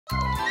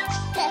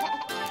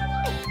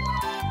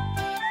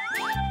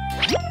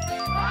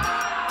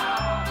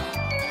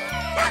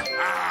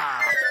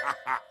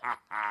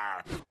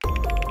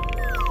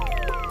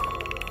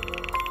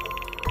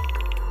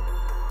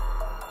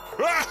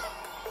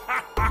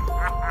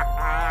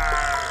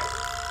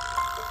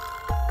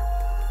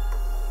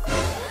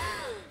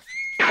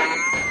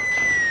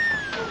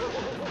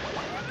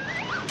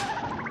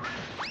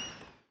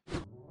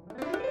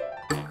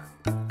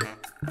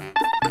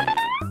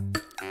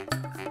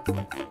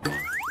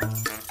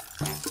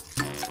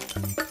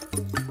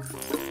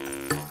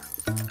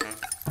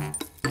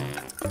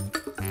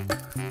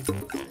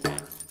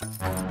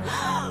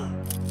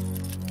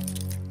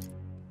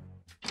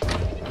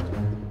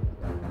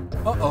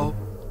Uh-oh. Uh-oh.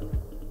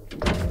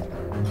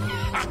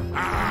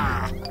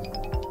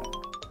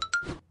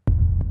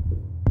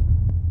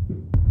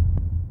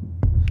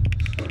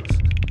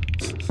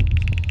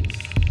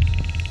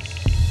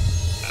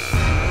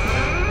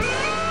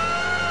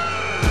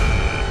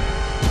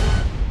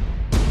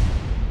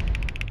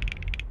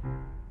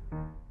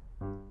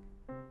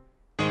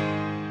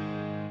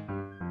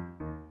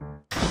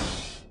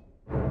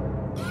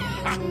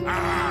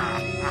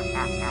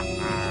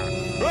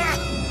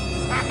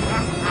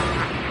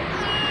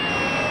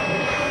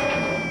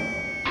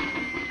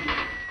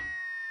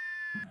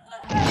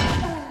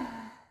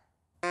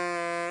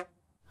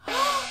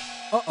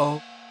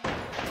 Uh-oh.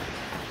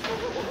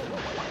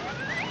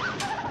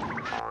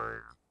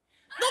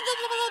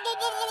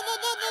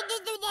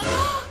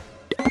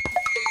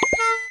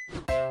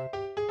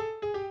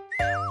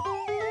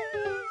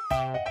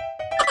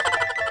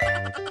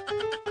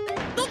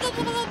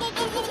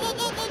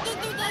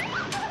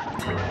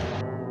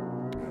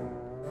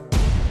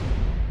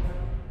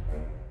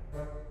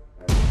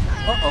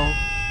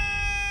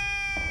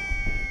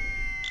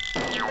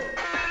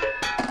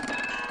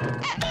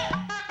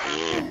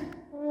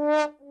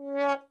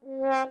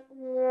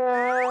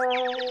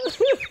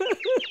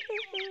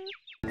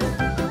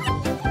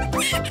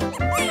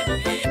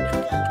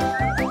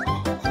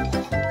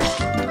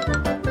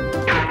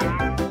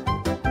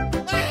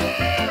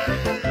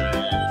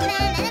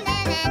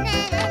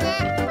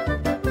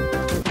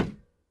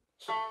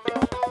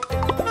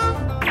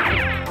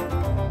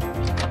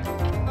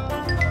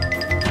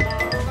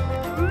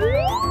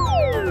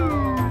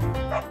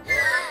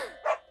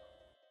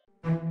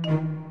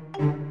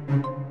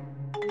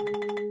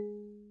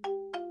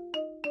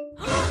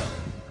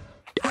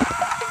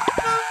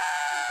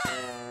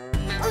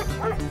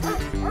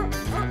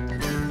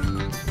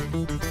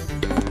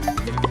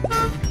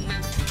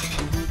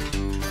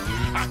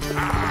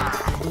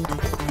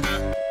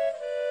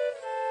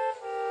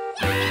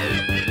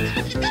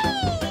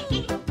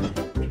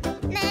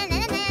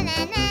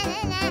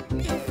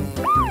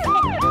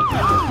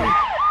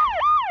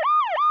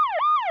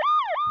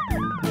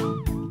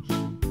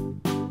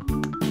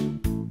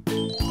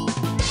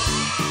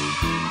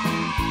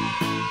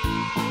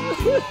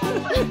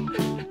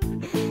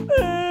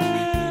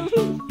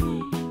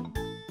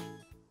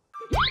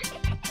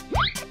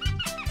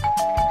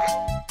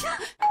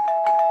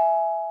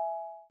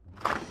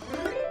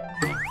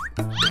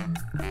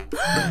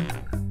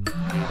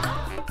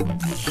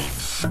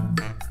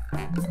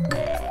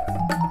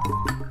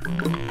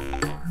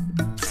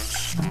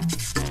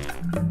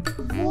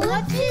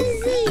 What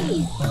is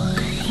it?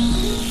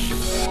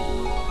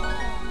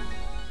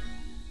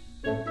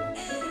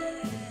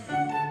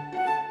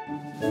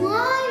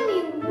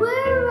 Mommy,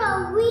 where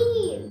are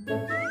we?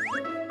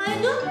 I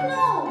don't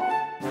know.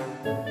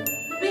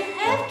 We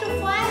have to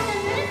find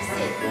an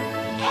exit.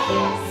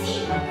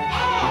 Exit!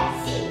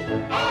 Exit!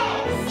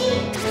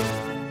 Exit!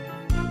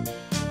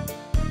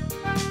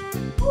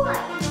 What?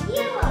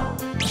 Yellow!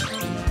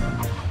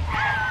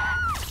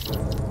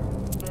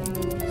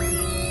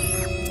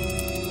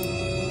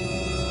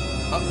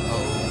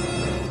 Uh-oh.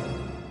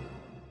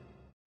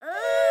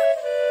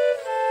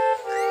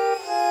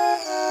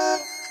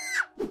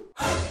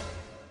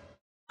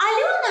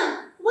 Alena,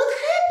 what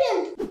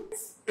happened?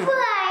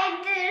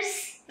 Spiders!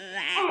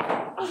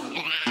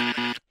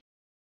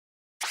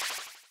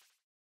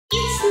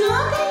 It's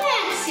not an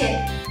exit.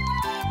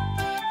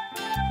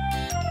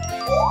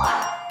 Oh,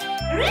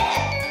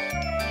 red.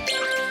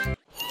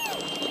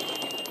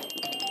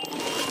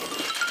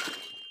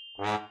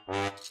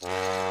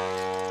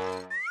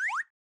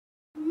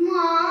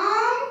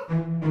 Mom?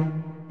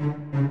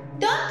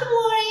 Don't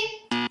worry.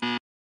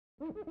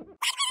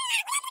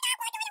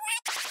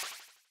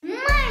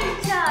 My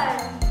turn!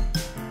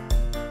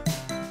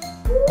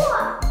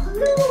 What?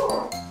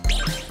 Blue!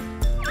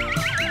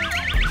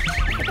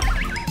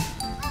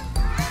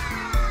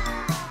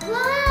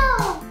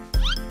 Wow!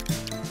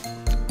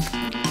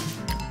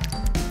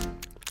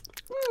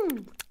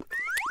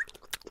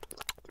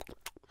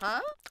 Huh?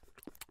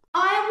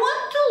 I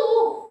want to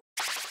look.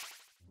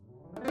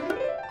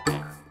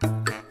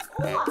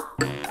 Oh,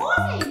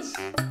 orange.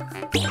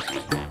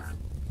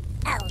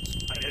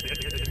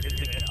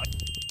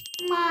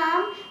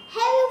 Mom,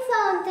 have you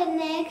found an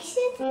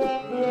exit? No.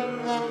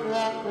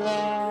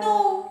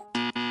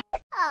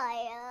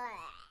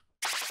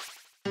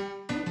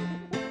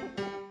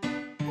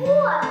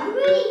 What?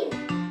 Green!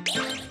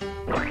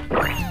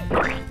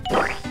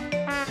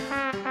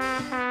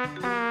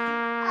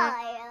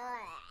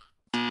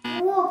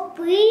 What,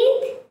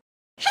 pink?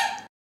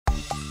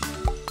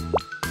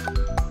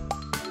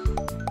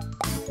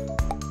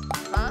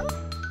 Huh?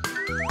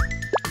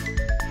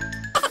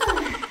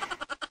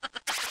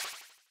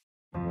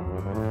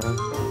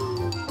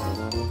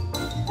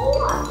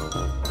 What?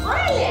 哎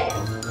Violet.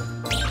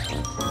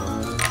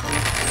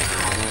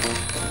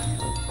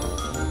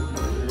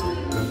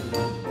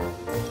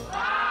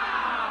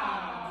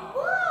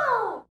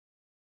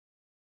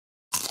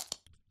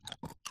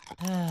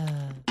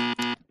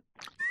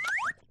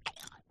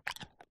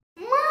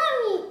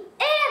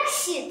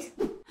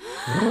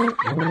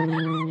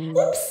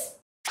 Oops!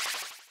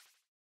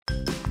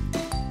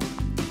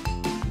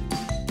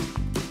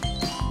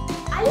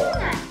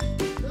 Alena,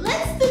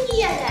 let's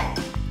together.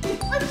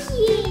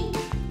 Okay.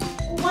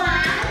 1,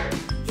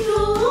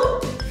 2,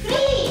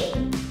 3.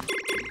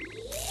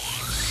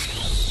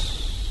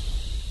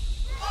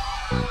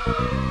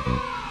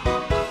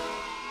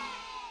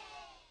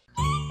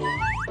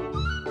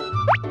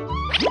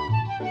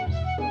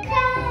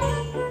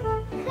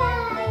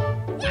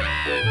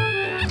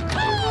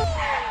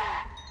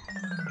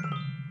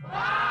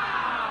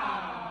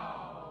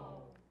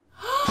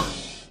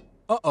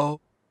 Uh-oh.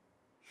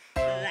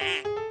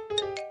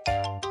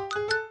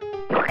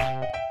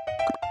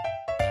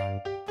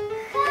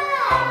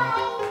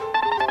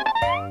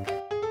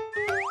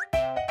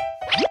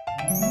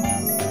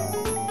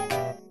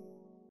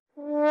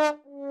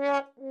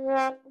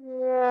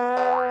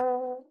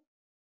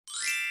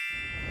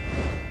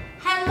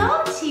 Hello,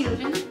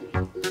 children.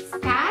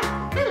 Start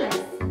the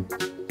lesson.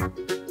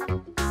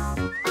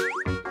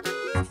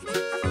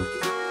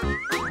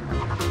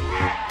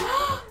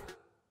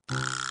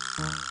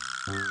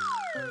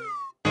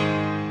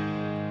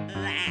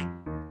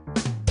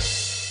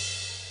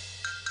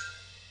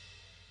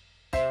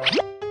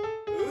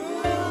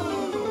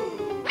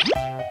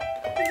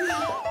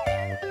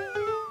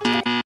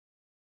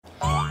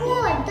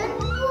 Oh, don't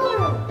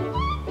pull.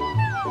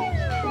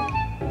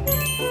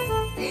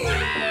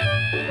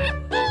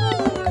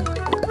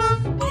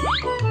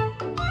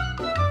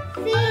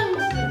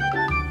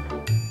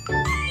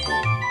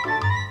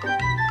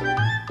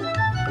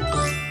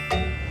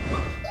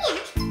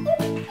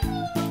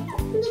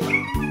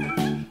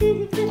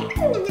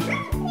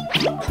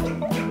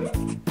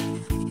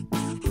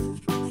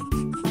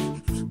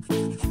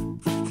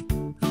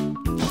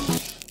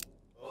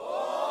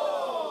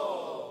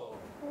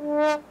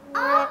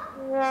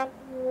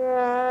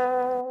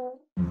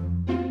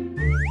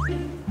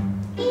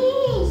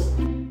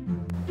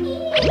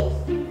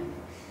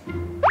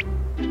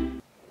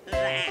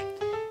 Thank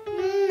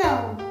No.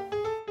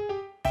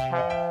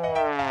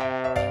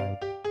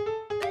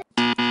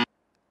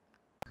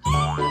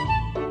 Thank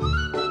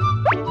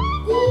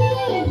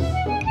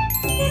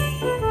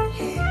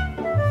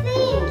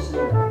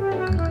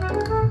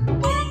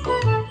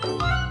you.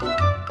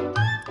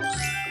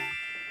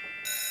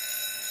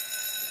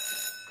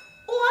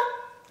 Or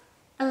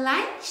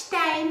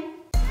lunchtime.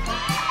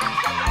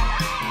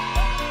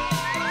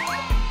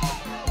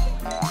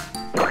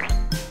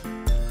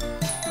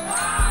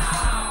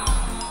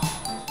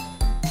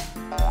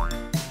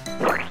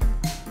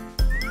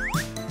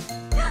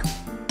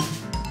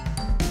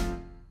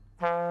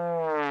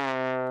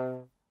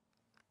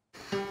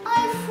 I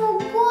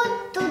forgot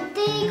to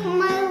take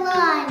my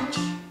lunch.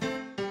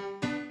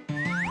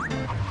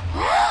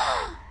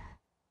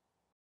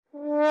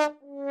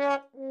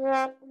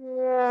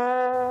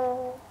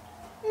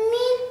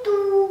 Me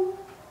too.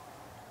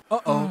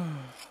 Uh-oh.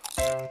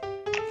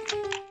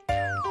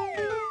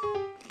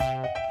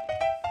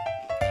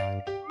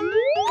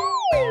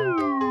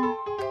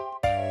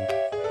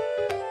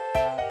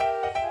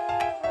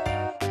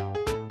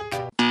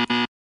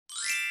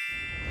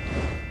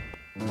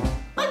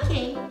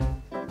 Okay.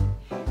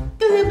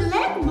 To the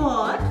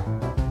blackboard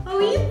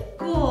we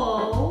go.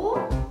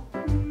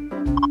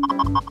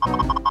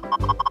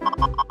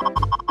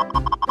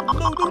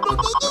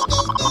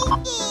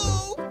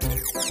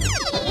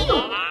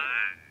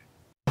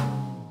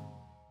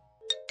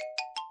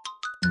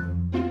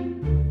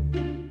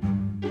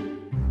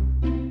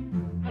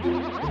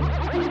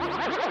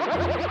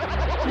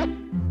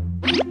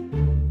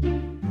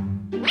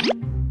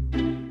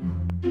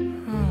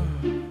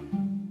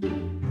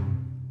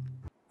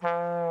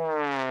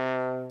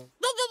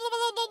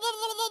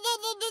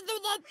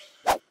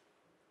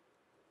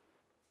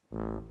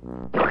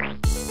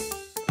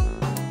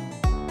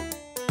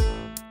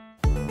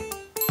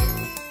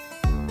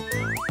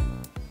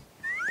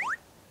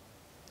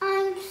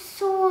 I'm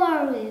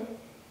sorry.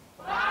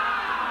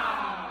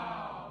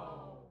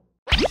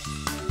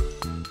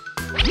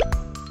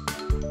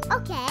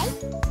 Okay.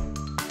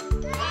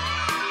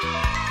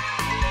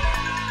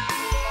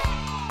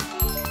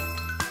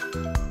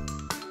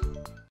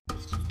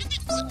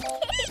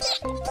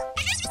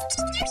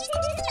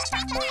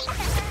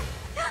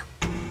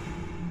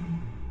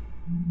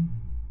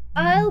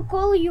 I'll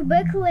call you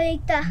back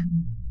later.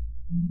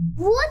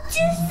 What is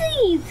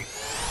it?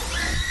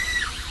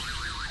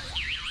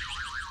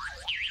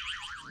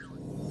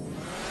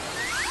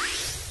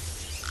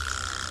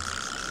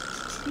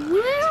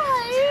 Where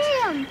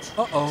I am?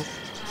 Uh-oh.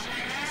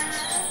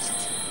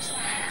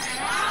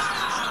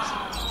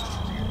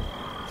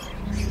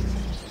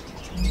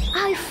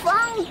 I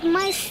found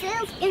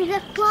myself in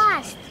the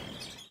past.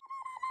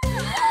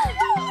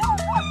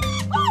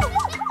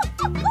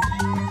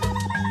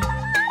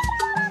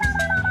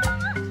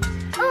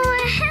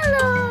 Oh,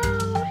 hello.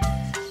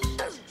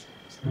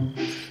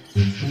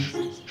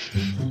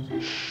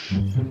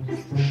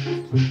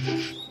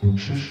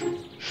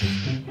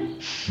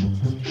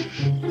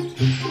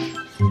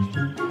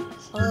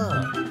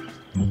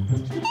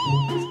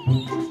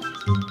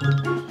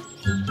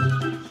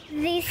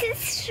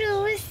 his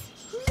shoes.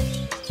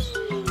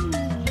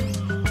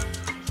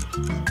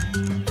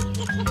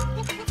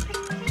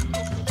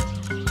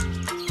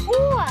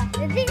 Oh,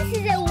 this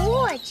is a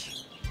watch.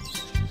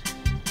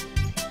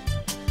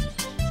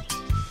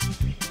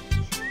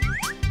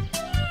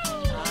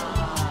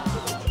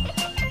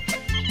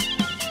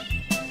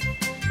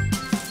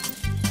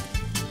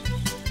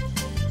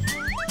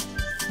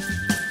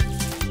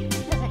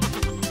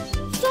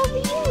 So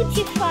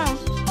beautiful.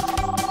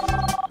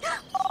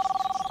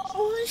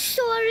 Oh,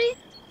 sorry.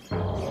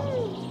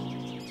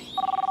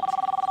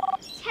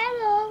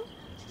 Hello.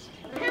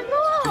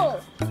 Hello.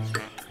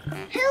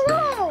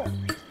 Hello.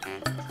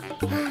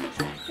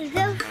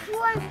 The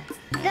phone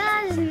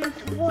doesn't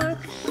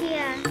work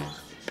here.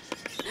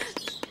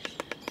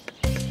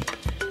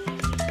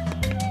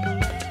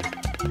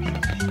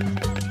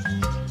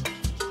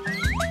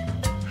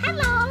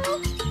 Hello.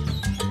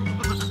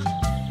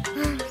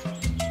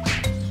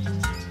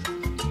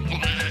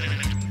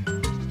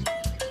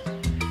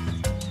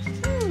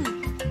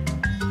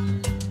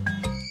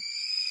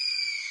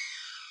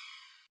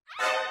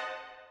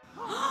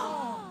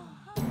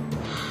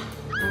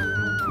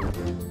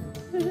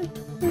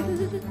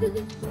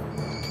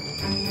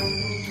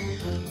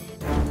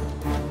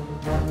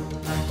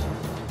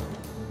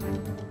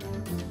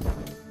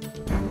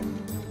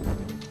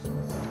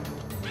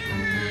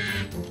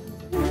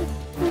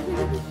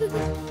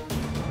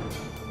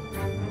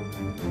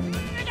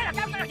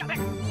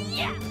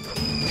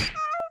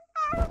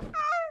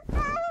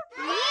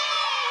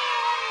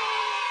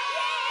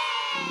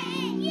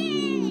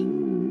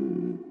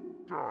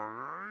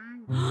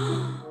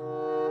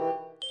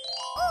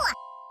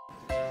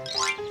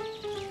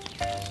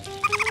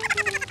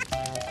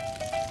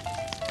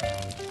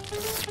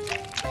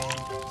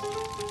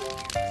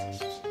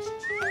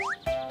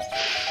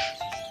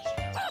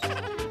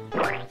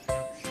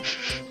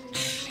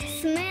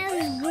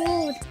 Smells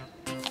good.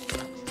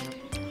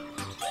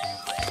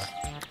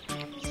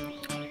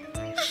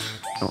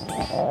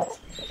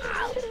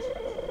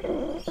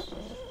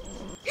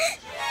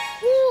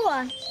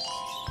 Oh,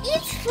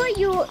 it's for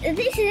you.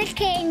 This is a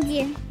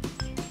candy.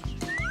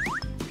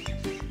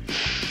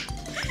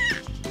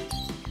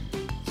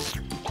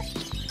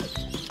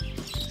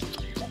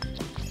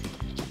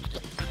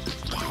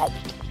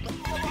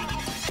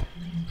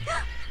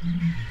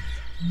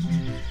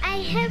 I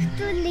have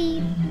to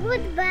leave.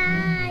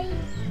 Goodbye.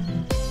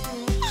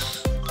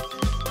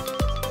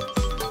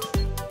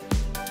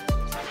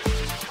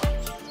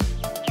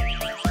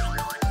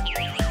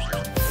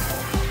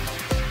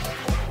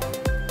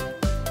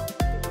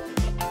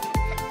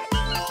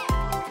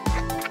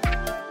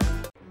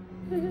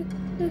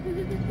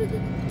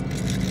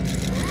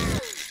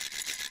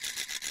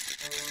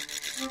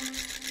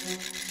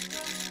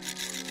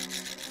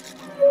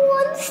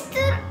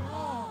 Monster.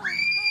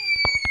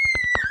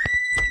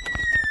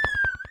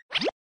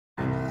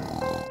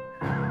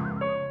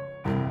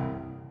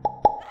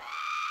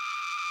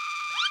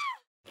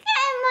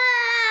 Hi,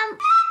 Mom.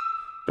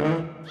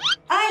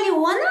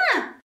 Alena?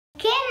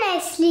 Can I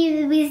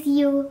sleep with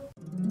you?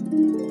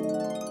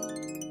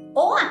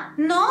 Oh,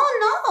 no.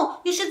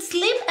 You should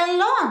sleep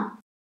alone.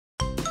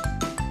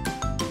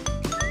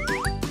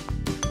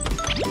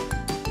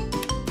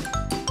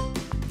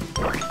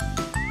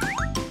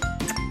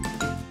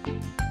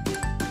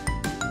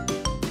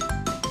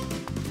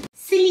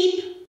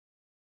 Sleep.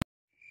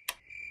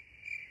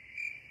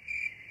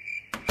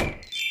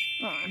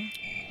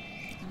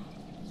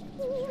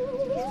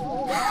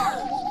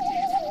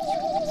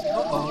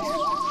 Uh-oh.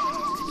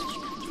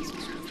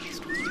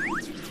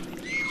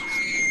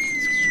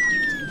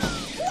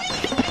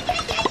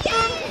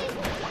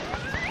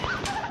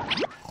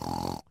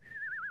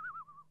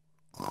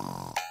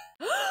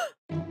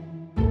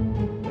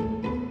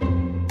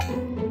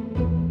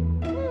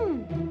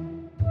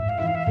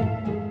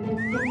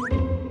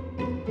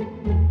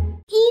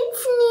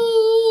 It's me.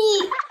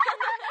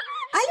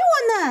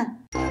 Alena,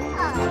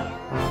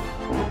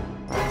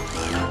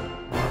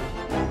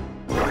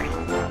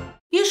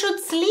 you should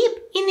sleep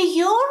in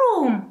your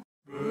room.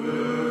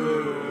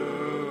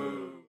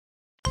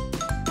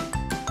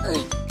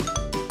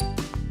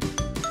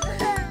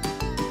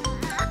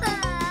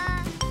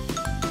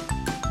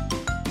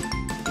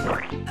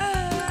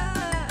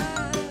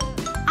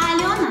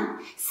 Alena,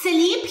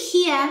 sleep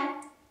here.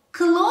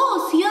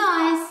 Close your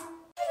eyes.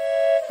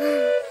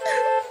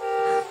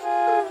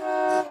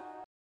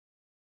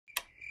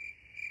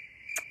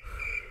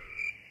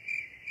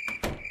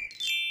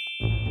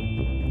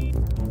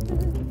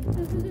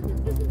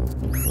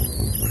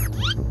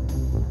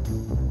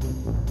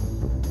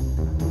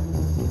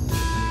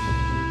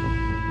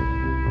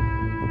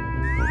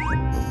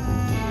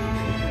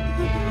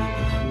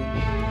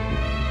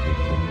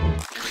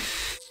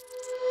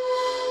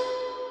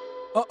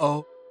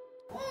 Uh-oh.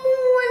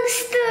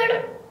 Monster.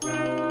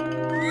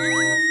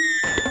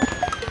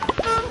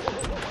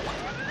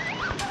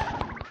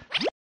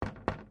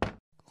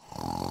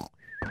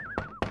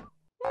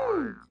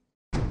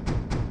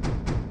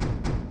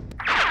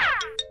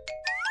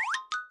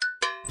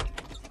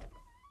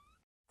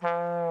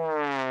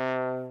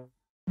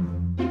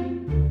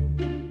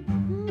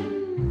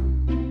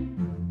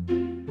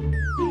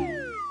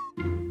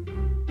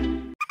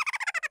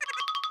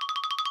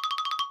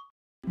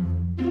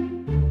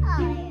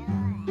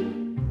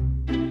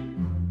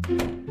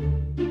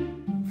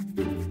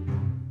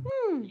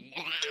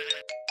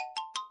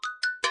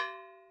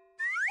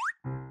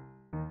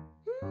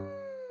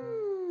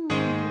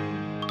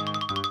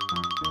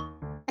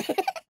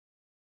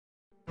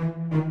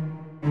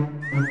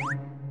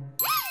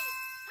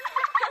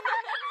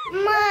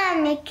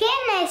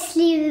 Can I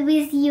sleep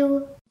with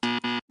you?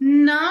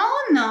 No,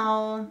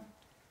 no.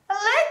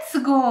 Let's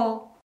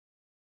go.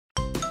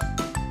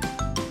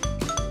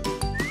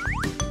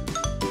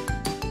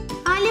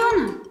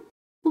 Alena,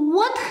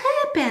 what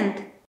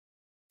happened?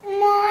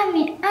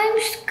 Mommy, I'm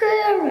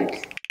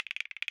scared.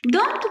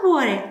 Don't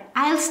worry,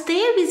 I'll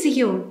stay with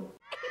you.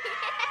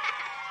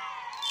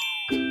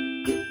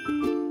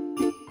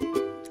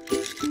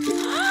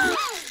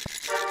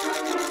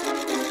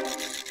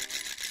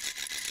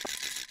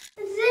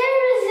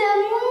 There is a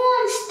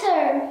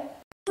monster.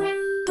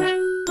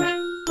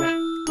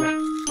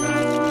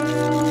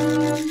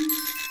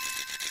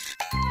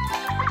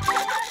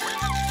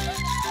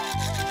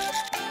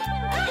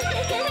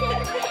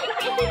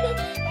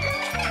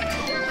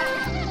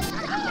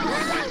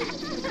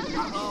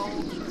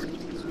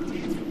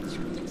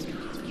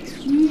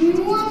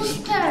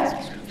 Monster.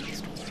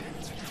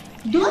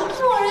 Don't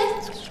worry.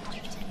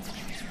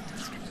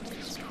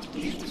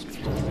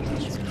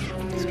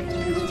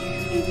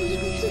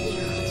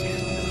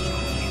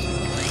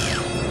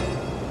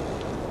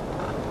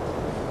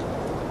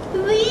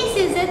 This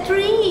is a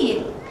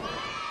tree.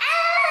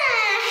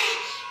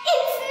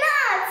 It's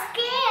not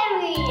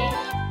scary.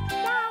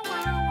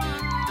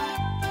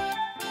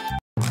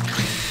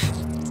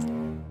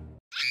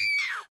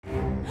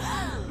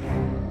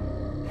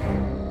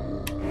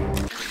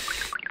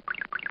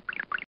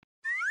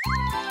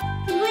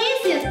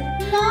 This is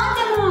not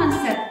a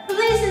monster.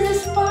 This is a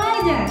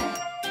spider.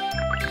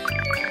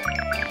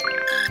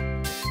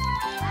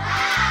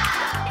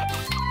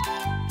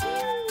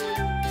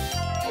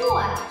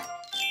 What?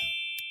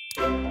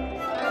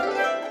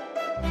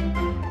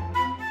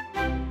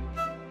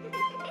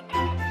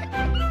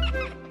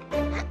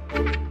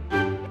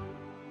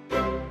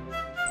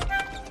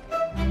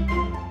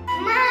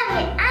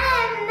 Mommy,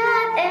 I'm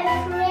not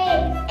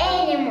afraid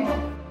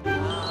anymore.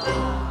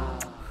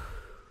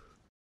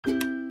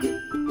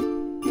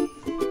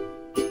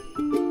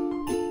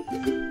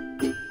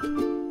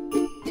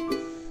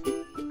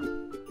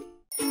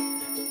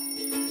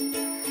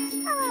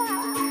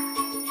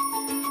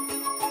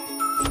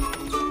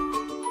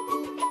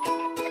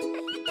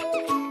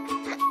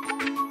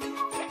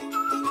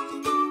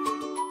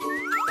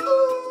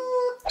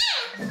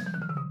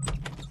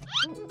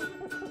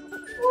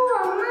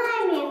 Oh,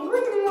 Mommy,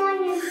 good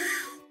morning.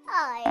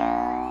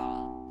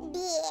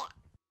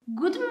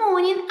 Good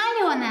morning,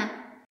 Alena.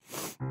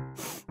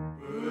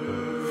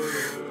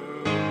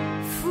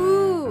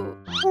 Foo.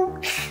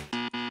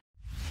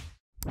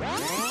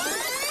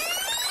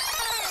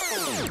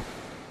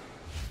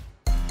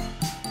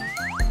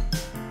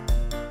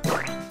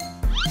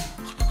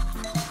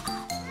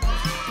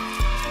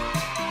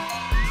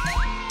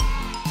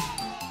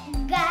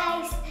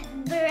 Guys,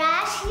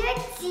 brush your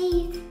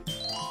teeth.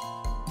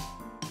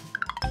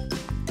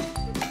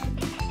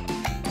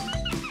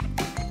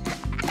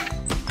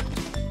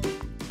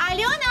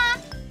 Alena,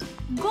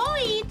 go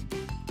eat.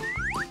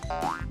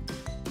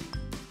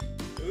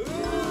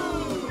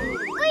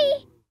 Ui.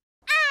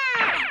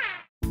 Ah.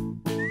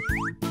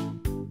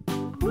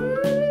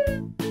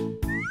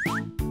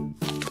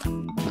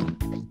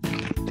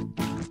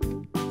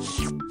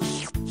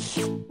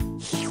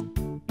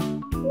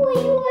 Ui,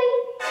 ui.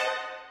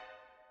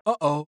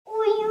 Uh-oh.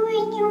 Ui, ui,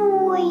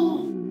 ui.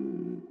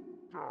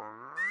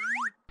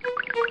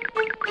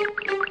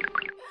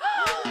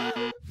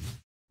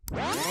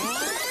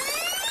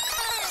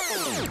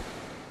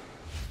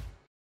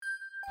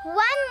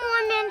 One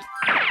moment.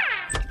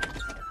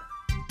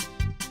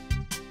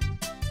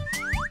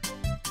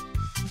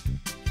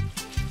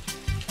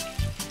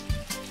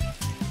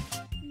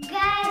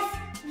 Guys,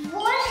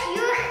 wash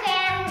your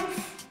hands.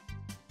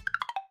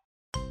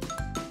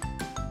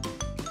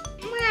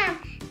 Mom,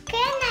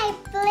 can I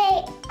play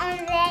on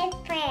the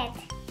iPad?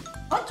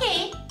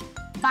 Okay,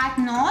 but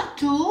not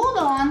too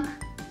long.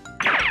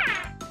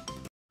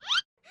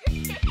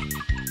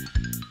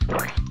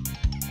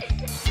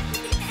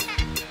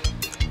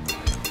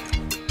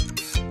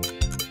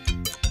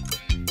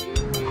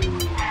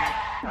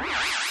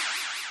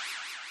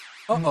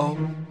 Uh-oh.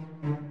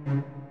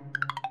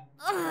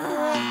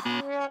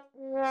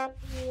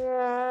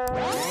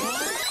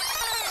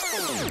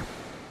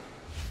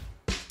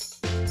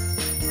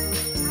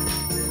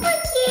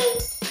 Okay.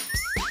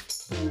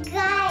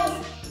 Guys,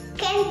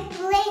 can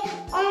play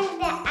on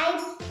the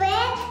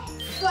iPad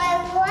for a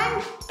long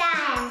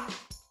time.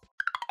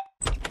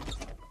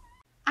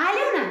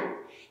 Alena,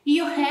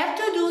 you have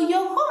to do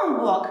your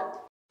homework.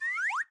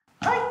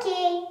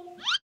 Okay.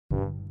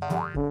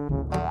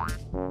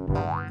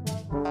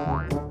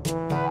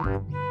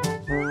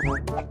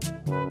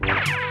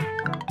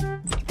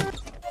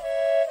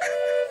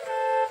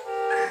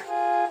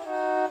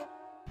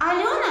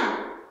 Alena,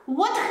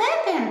 what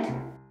happened?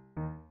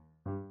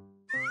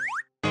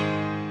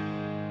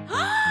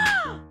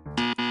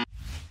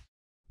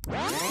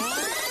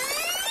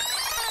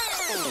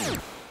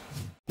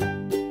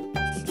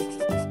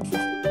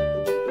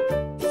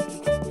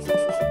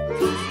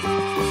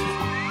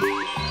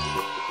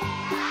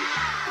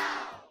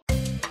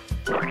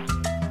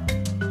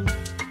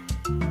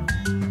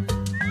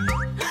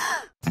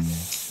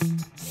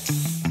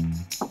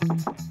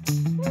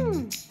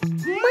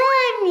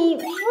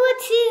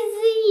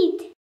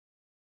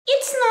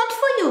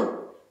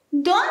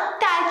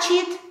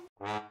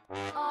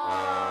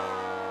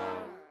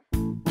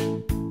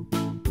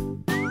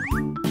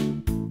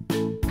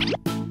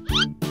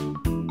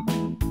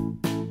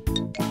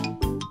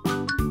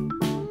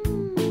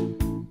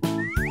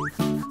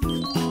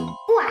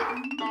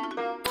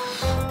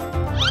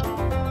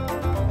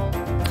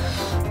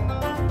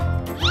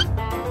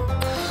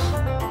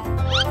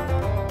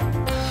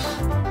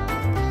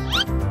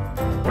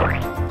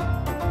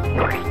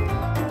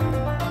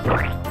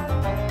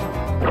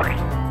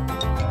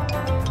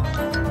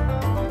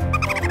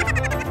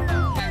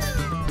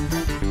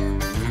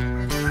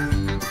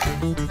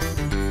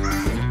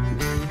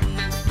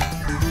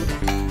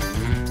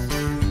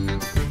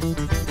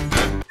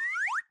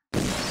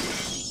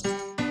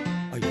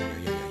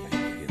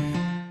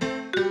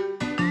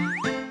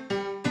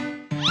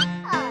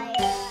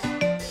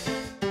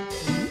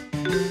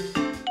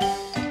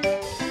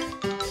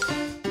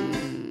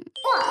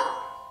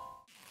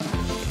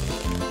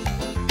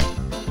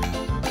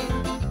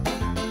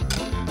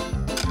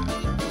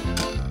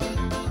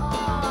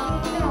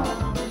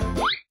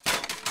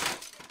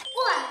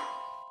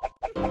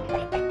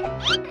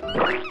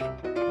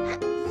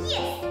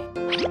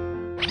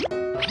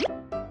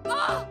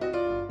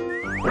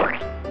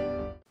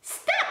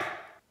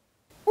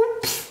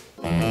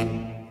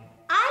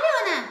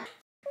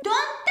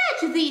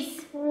 like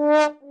this.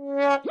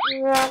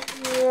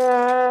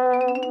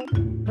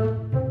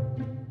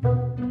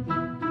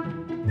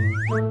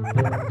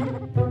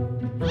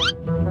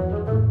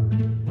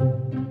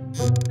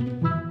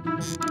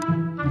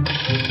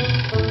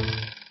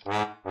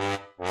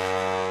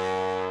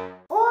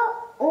 Oh.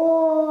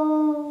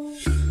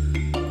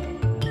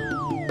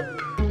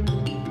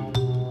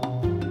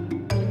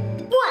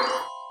 What?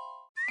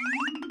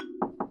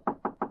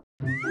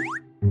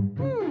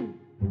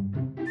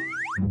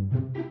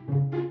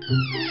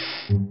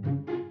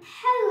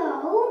 Hello.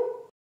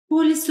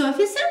 Police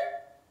officer?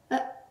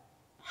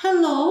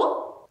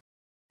 Hello?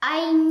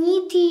 I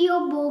need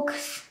your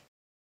box.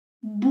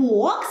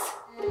 Box?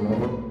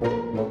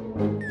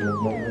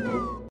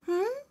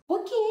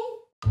 Okay.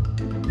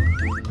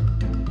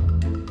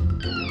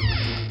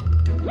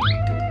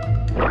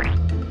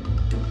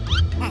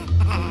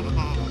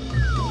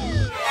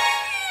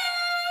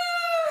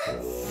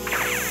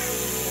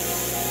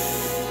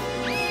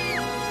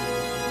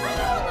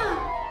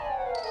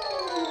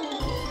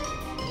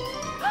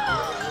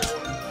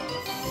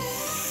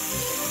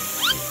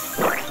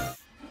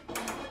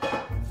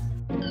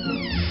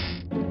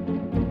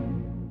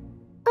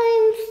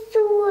 I'm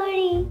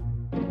sorry.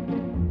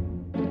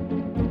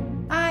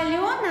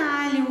 Alena,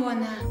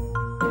 Alena.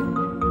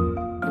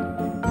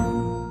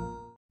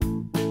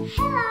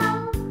 Hello.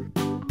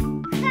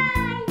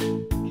 Hi.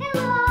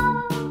 Hello.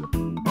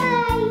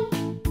 Hi.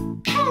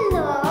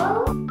 Hello.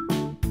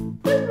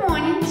 Good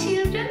morning,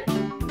 children.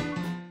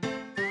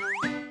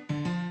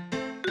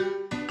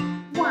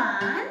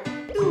 1,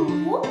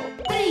 2,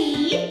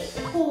 3,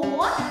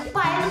 4,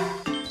 5.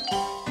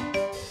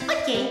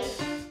 Okay.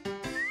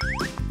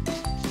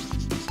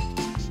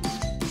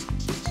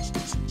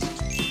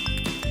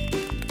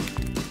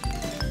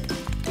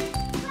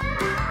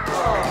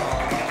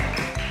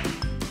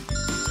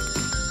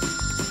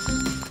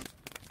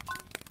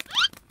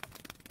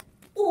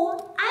 Oh,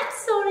 I'm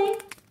sorry.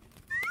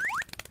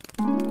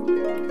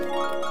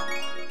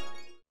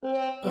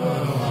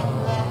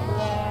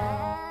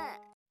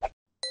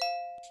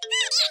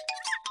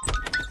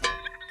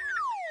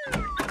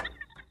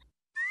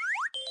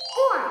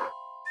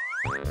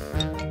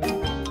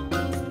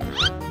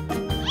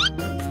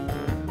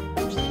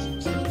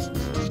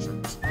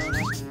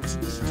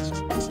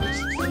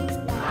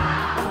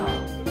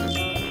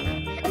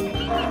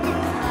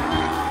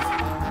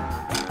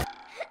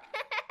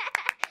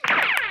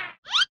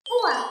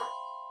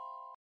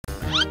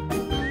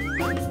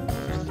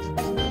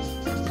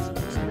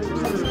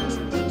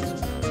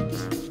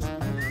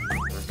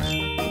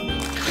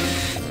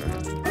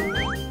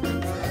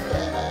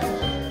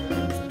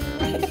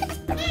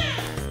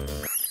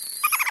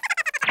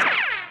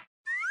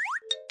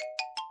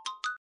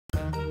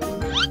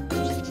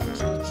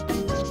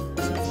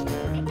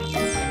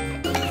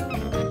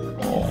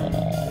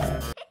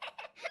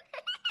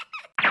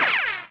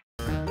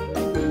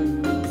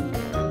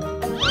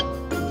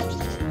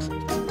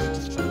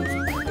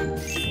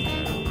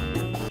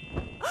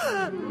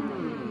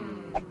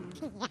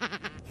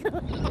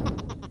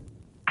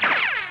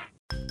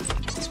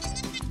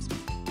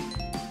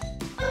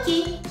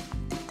 Okay.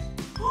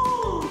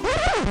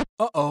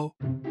 Uh-oh.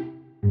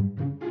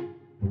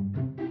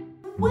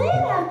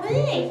 Where are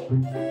they?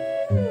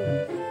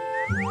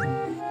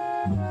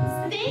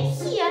 Stay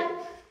here.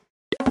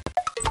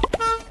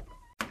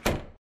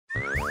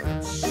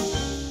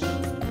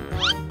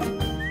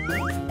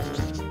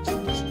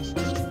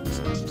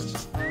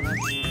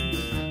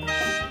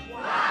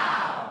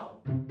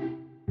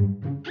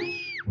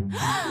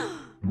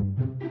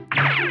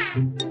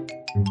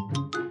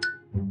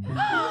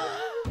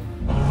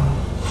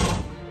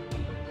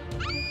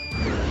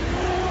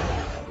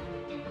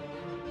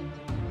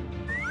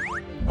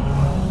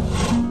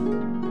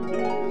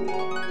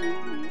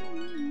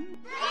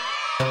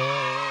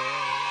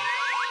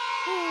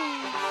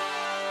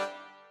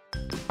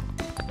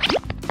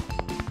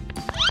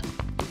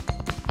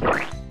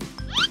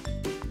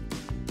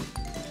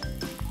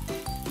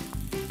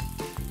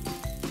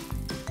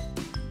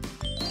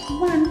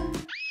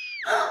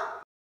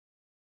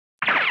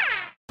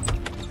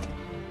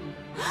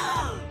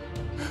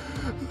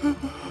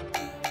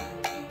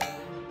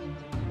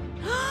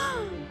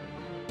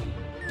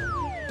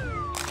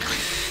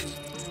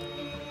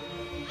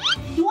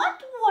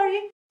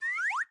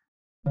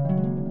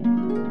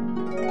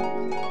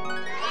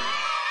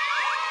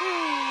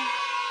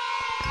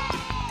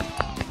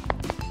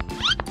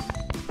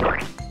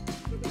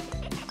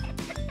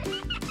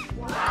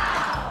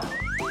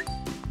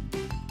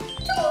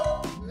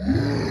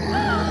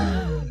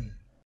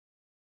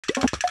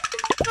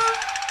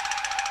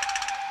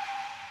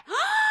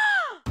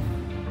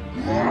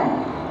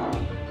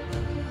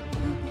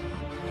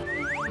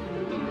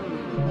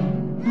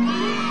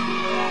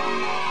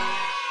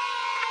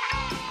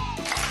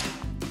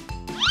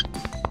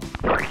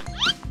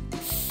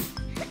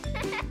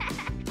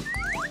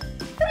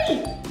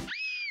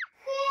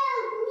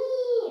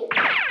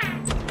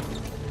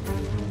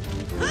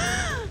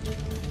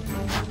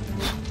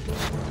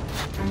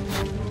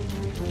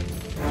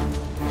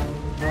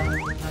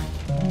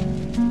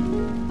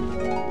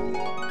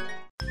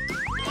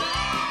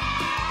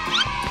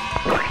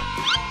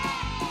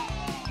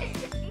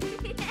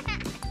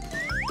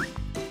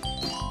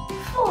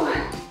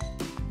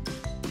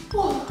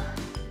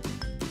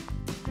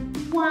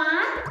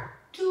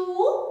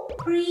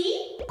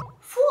 3,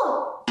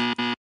 4.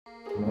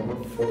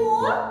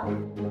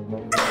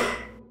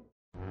 4.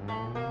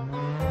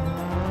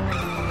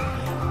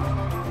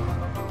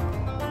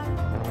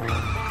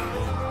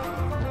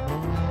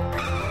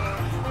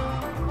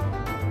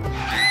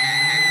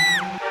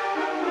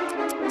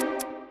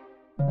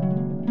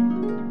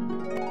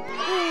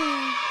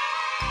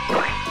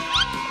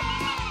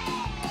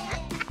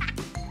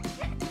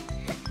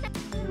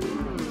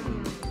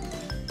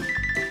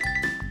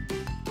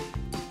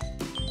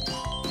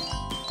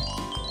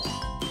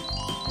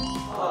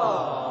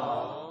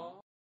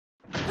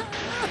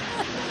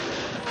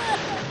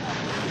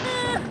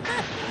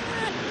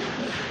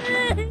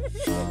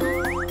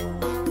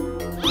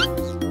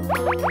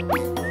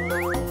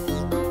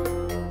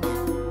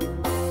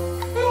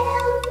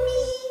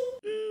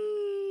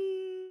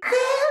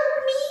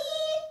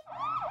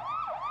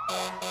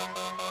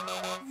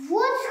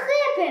 What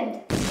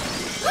happened?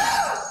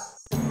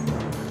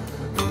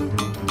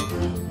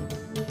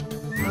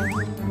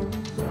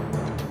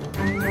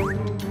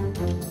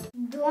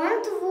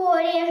 Don't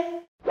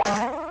worry.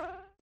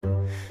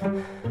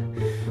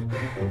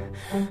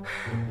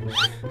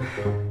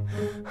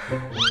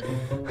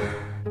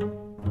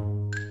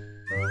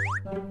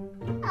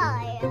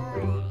 Ay,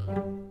 ay.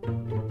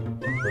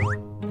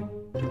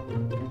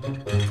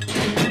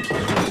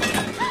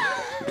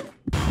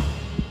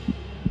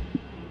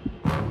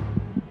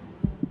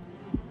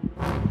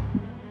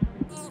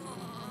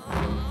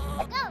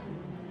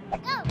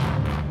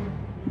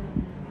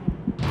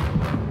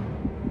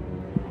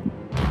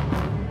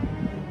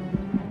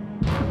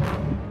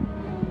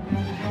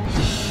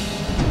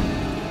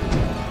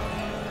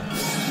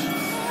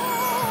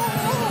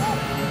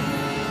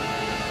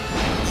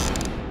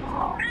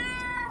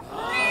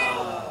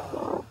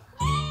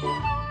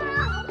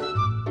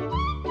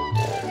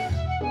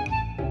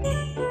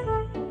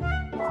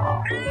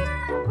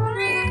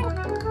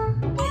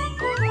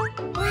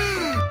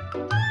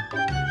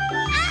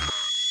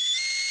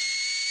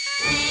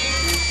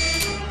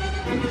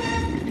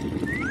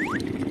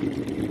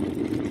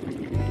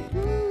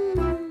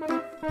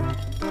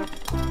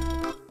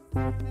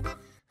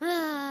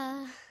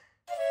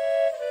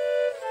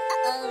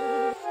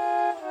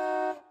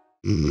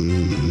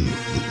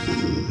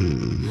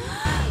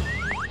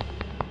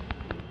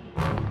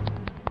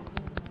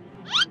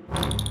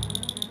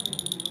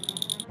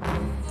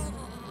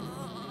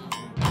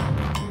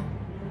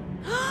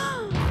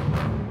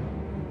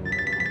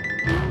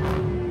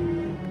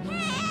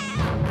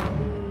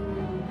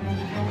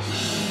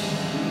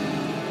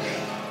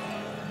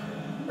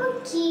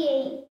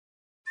 Okay.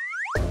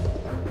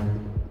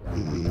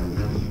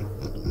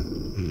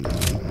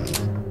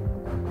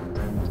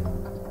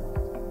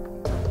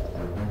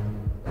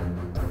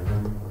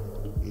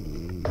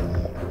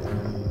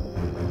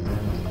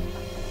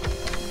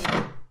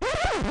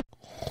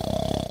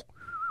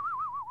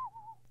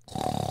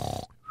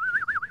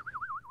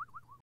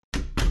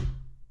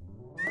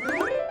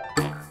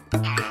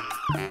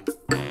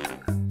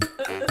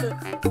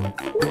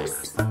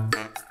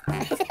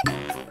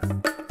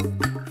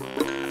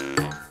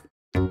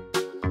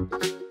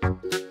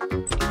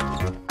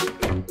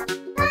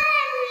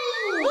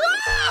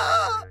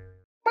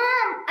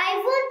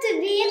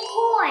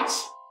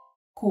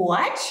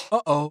 Coach?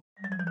 Uh-oh.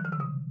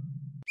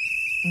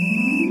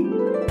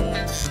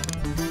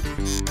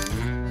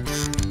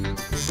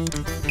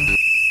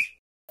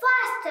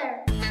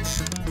 Faster!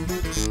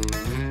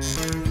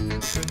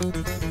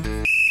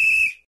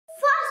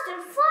 Faster,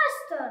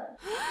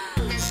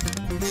 faster!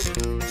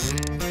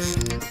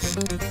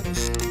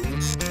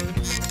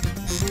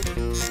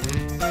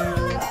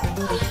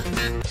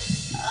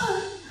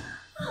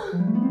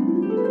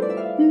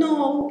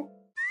 No.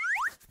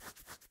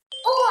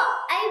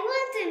 Oh, I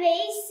want to be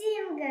a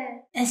singer.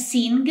 A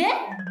singer?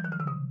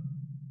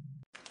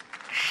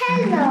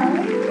 Hello.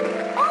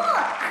 Oh,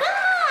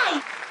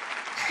 hi!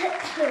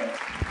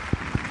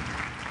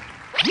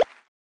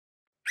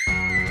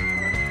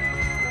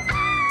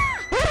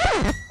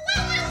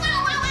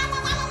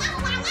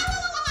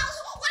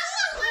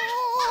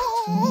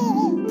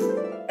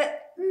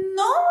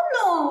 No,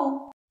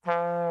 no.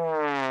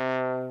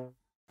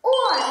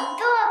 Oh,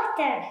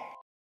 doctor.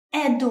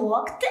 A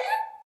doctor?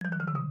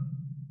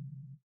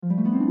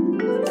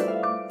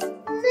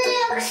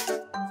 Next.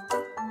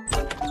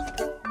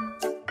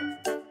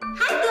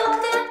 Hi,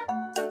 doctor.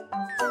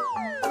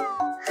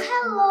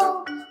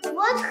 Hello.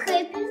 What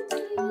happened to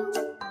you?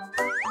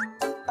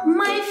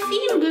 My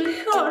finger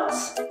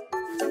hurts.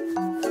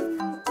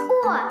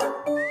 Oh,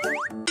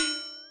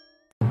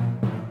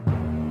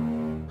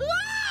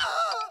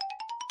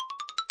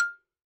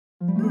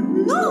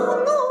 No,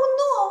 no,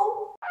 no.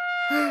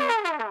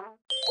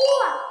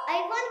 oh, I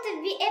want to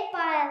be a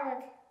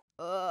pilot.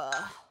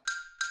 Ugh.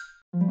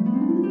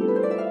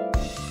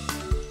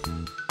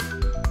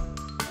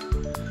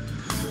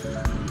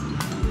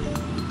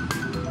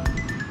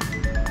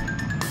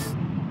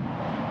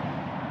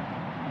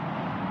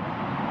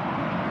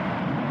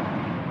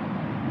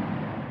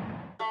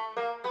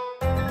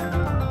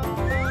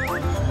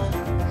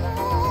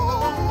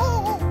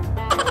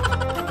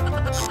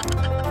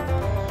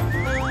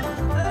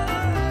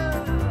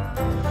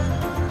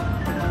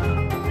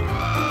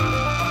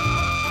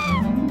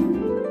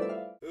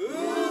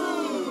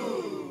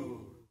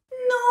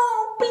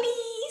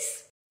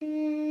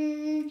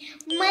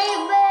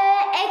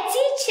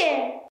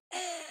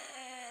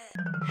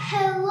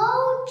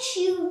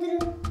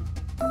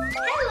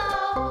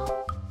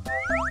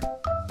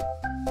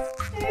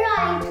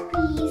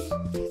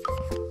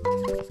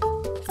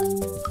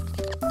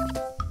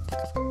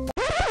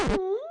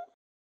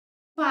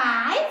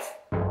 5.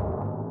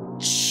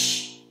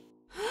 Shh.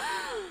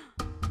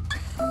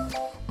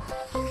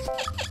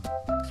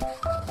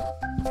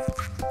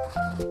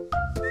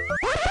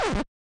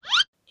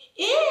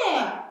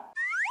 Yeah.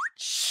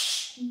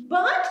 Shh.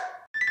 But.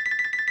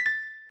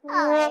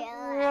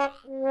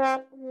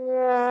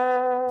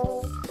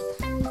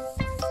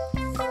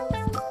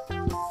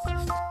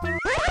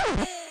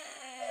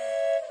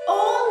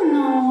 Oh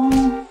no.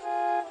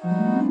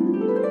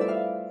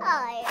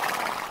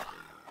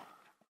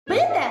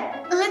 Better,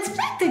 let's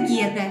play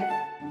together.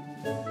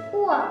 О,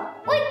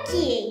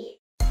 окей.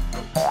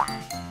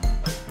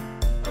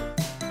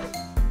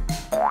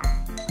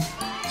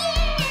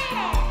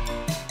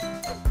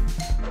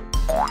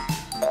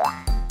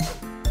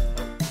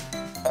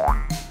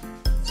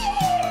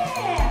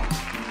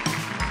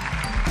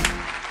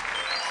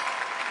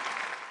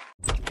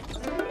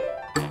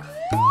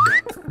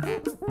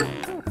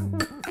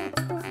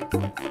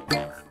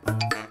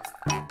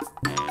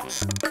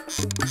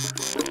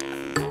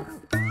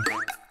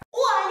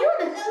 Oh,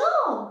 Alena, hello.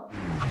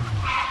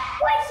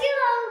 Ой,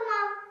 hello,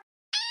 Mom.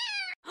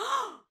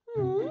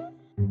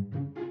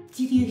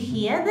 Did you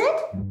hear that?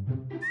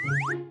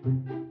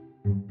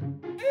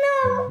 No.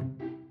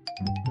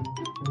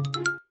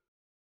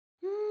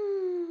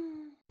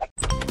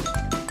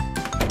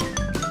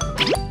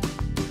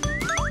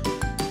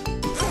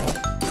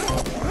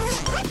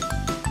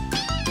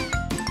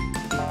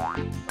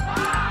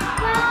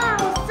 Wow,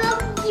 so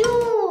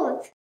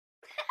cute.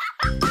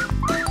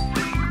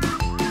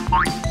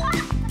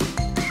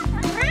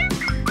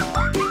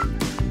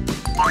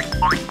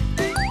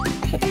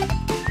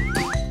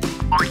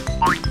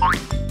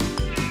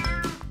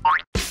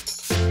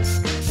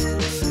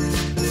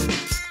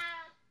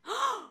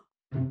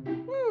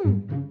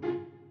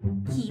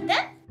 Kita?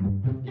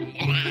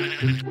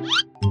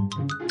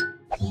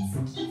 Kiss,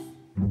 kiss,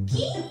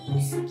 kiss,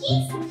 kiss,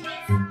 kiss.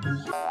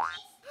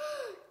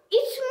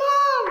 It's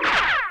Mom.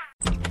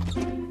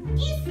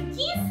 Kiss,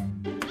 kiss.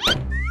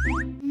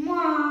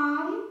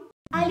 Mom.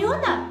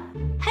 Alena,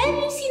 have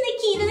you seen a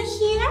kitten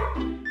here?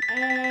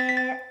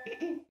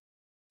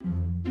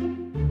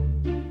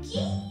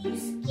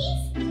 Kiss,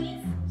 kiss, kiss,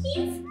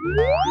 kiss.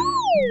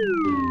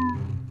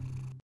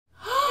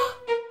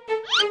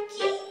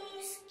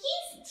 Kiss,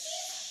 kiss,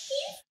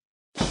 kiss.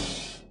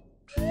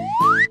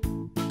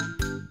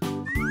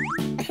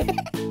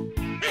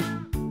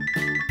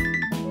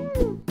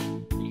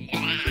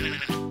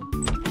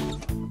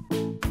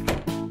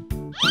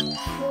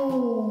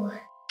 Фу.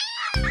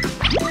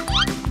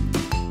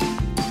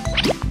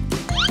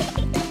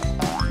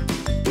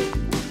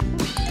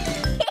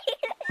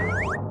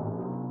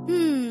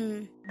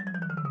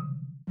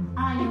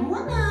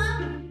 Alena?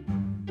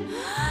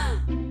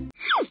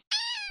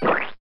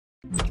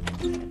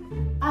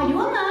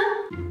 Alena?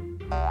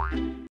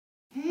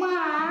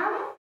 Mom.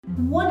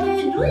 What are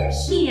you doing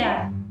here?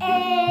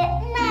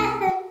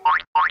 Nothing.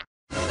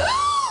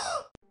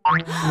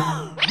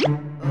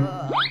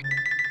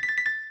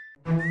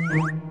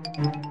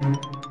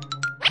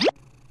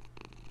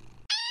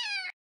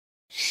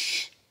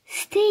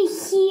 Stay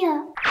here.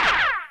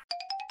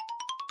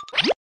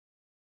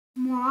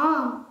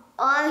 Mom,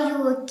 are you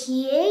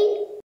okay?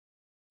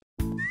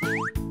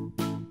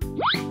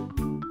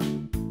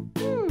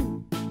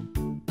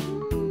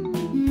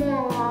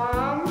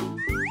 Mom.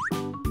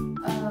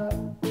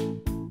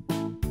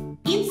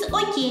 It's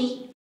okay.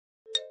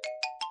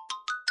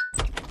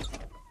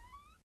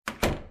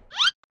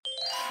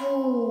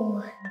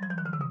 Фу.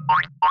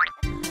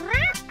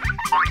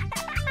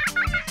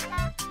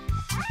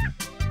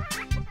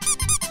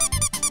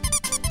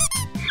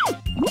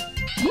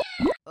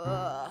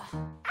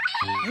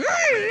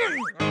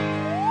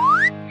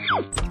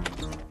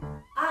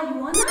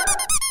 Alena?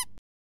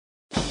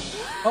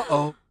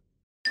 Uh-oh.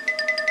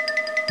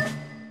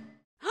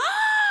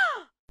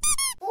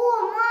 Oh,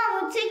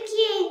 Mom, it's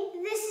okay.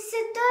 This is a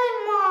toy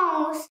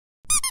mouse.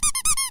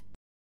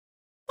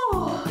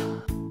 Oh.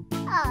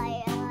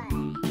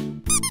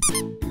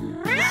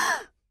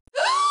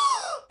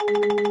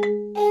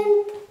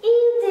 And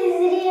it is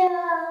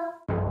real.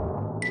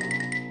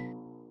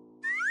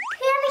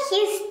 Can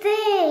he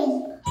stay?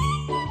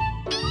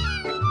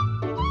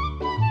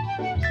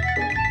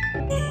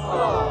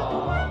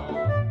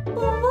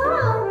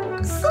 Wow,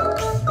 so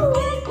cute.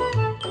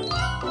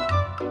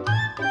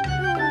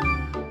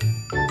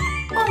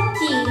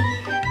 Okay.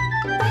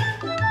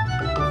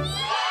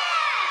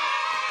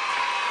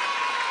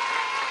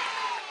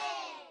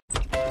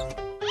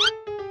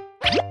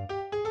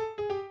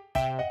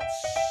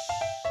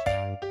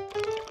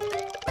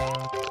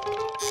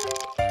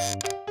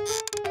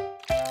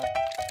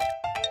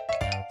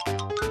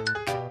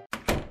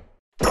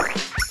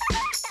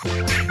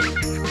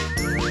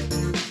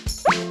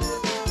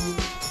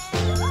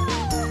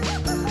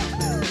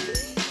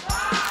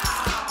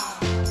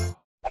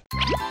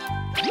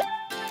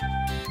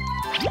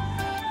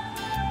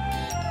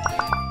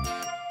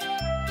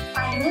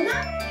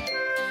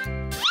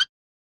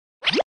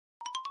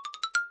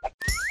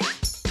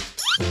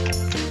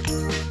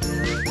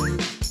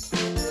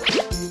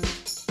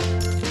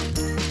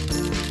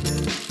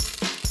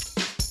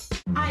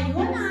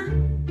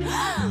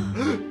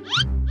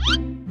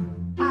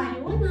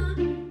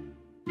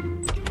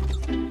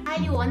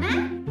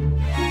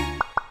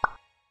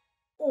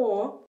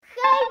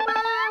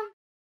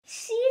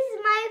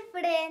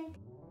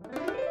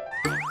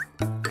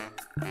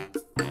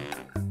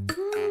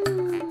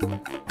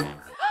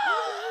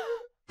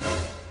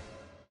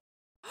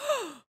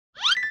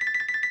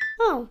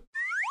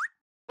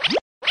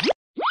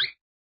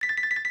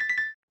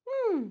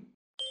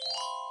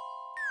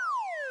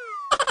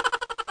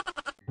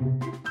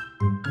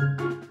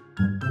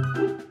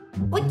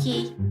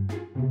 Окей.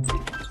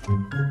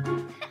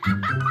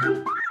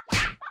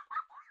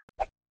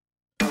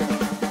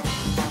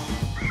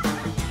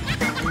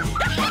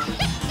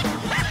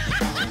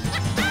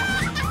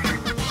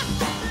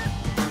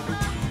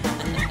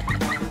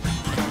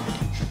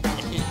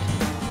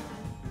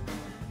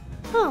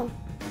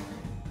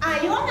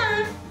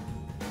 Алена?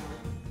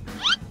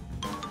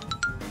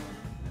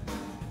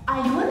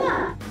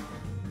 Алена?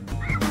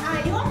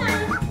 Алена?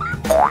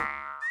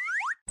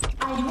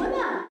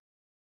 Алена?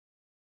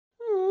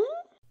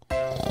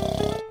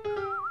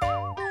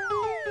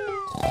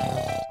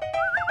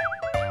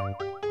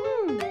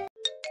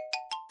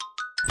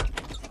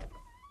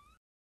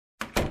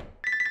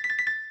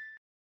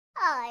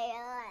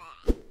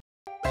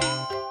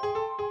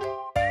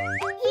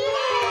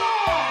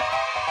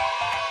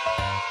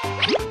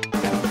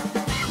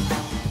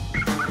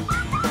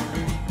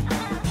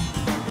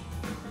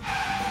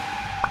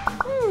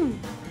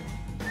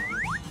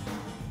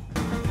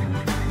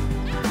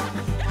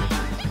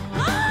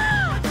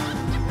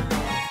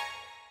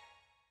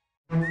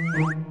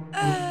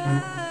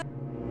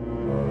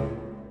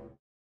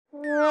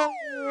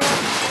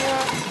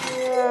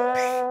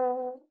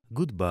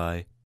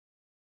 Goodbye.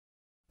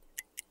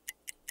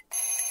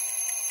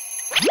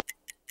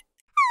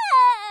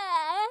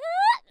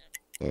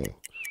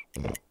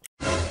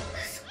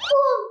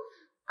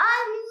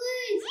 I'm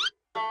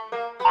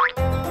late.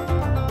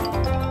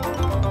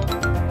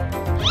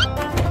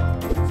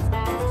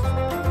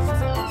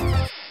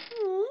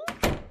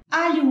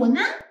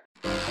 Алена?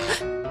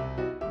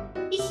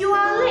 You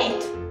are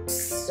late.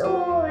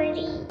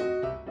 Sorry.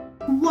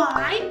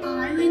 Why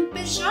are you in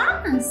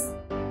pajamas?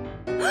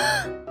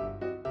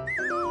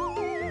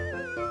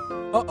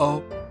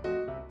 Uh-oh.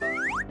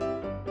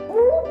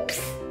 Oops.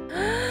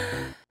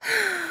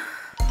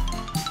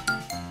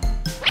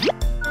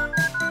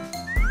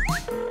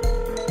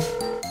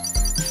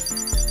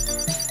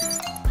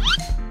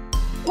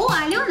 Oh,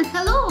 Alena,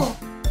 hello.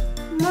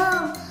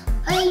 Mom,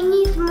 I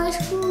need my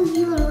school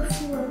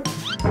uniform.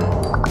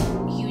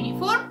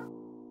 Uniform?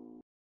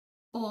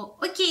 Oh,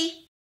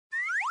 okay.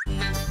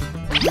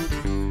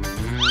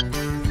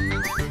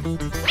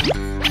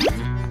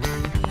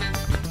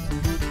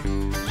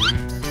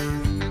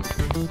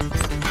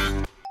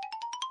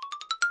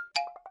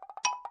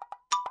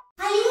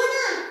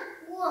 Alena,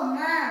 Oh,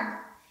 Mom.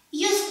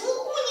 your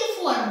school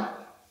uniform.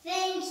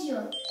 Thank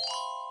you.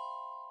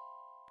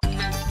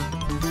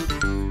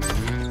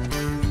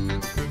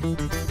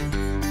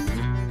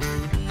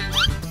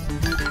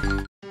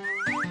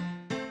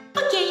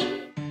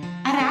 Okay.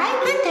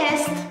 Write the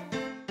test.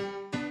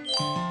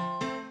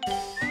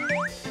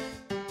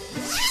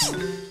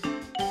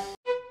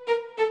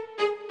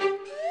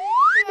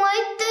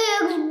 My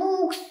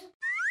textbooks.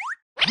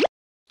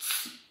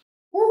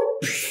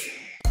 Oops.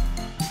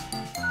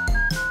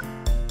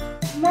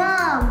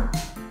 Mom,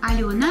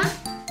 Alena,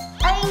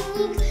 I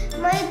need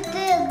my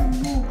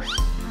textbooks.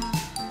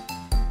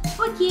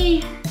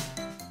 окей.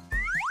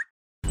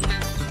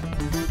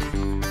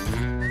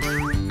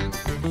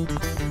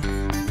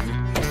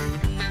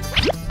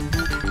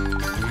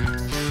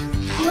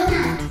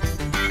 Alena,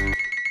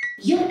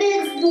 your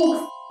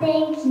textbooks.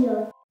 Thank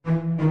you.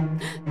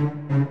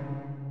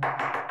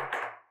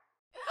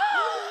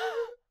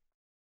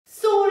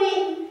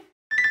 Sorry.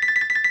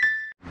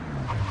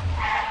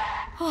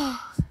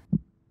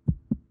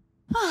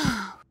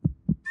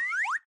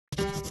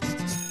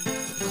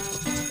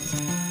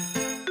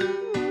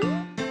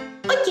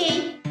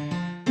 Okay.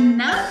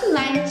 Now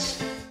lunch.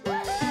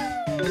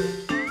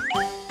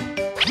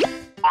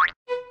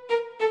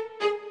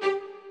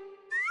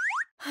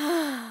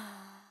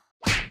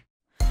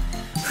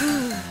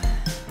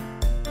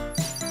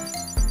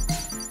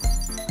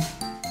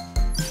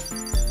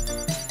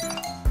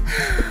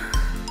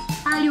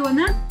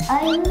 Alena,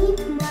 I need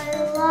my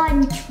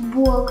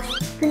lunchbox,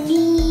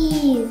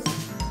 please.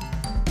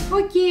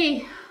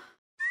 окей.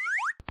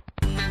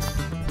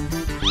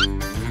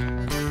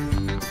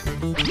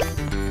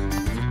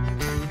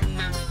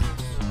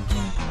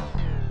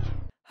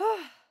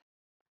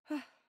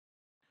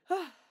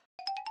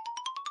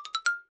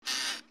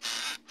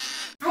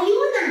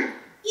 Alena,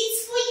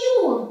 it's for you.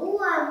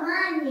 Oh,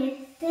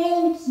 Mommy,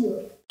 thank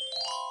you.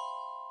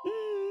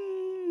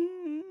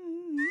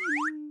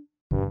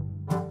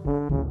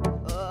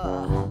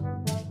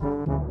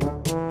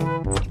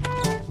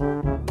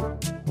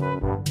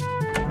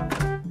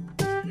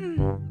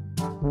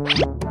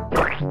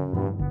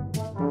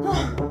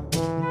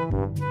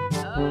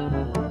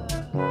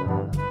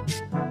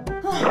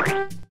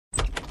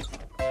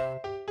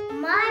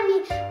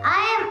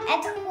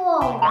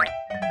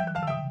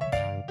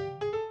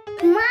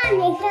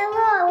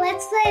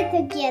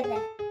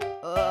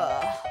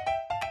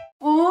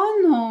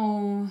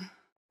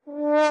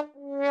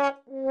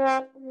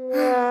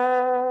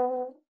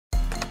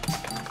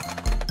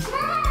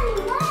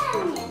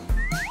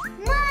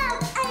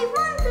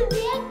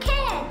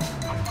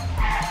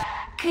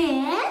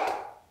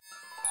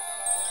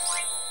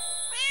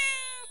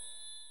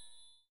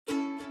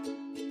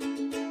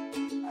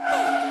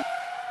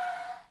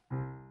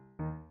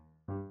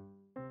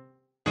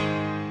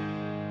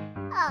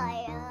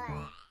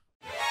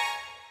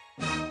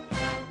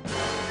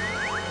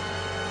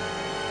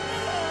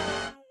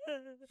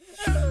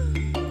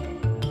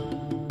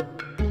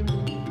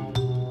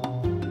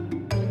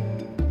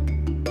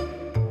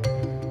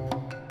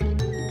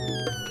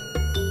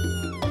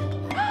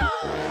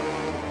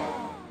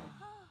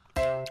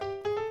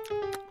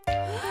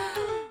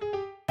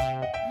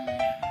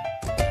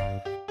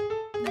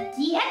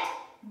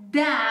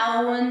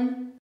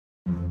 down.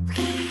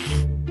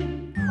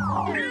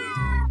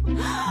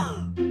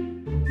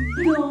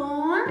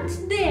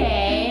 Don't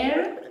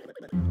dare.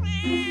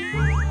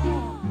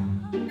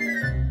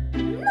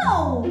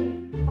 No.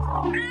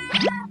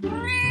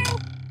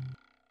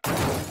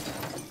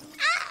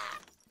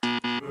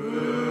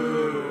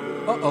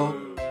 Uh-oh.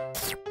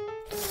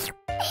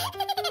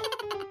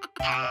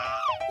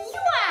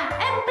 You are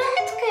a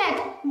bad cat.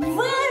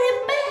 Very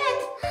bad.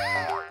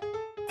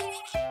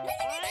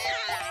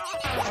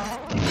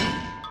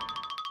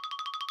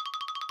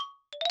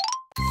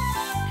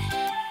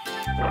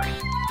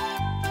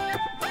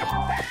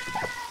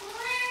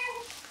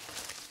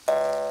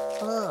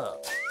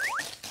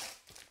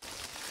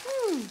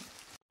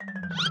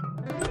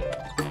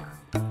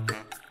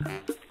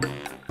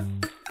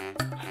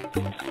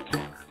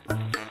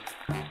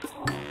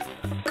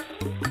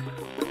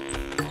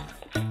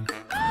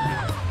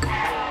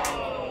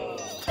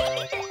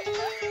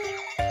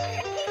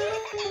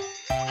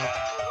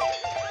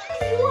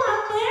 You are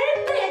very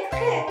bad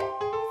cat.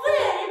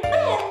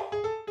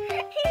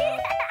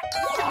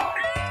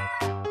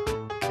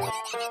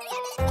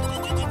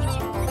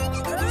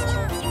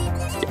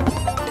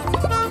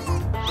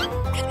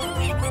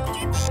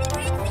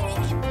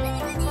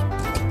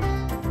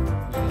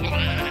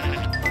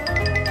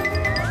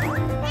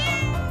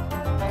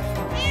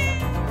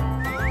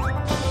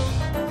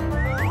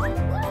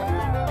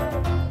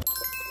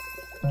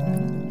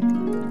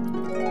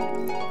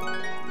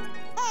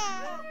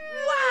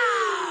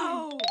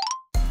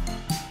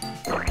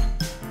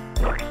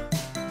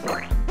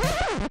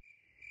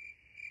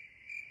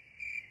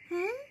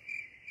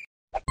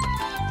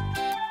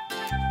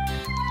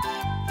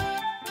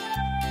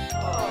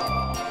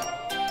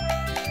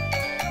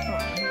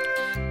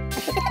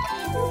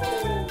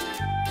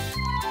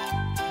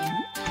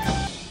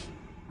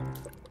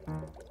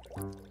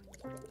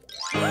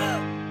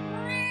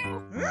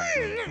 Very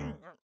bad.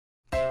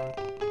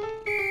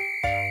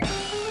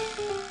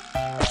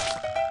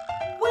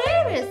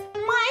 Where is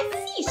my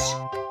fish?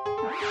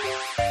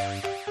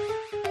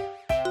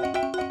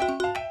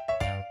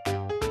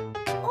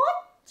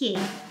 Okay.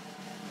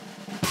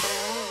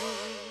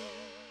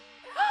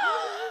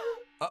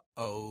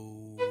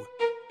 Uh-oh.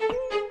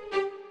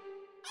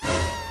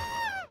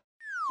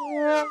 You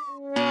are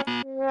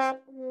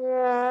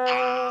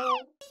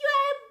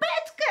a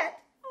bad cat.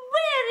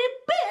 Very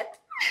bad.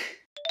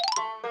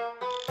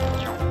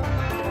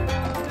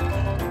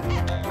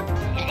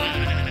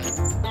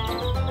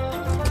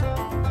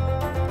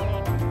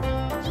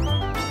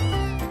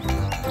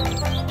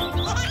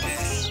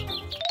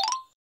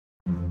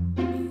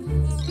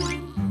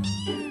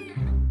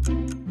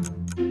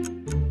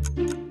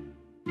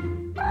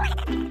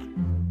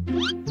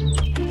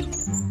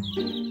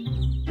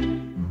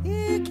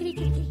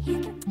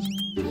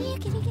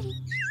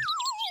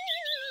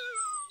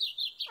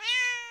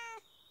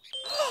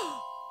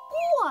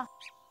 О!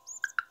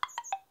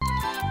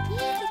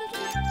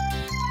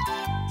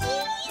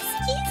 Кис,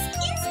 кис,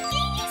 кис,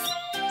 кис.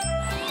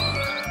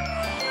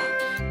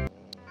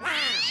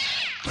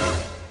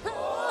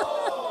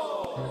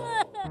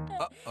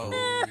 Uh-oh.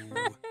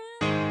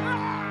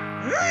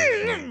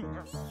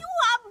 You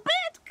are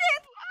bad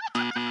cat.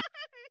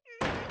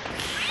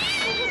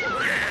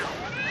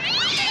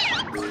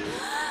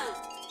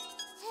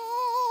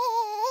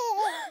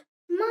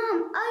 Mom,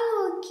 are you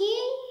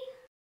okay?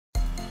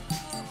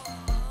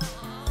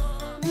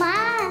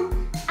 Mom,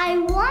 I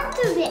want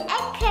to be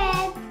a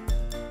cat.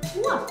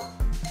 What?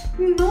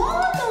 No,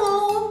 no.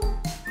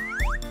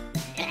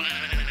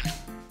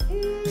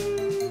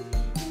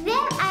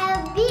 Then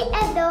I'll be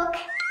a dog.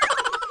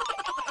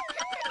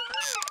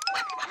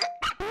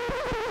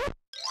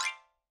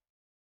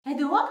 A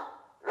dog?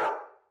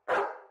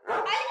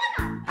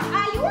 Alena!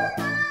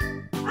 Alena!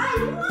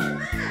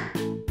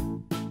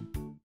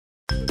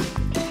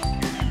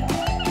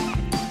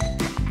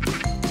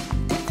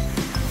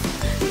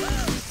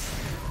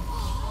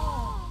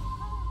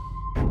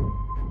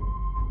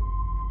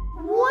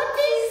 What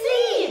is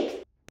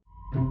it?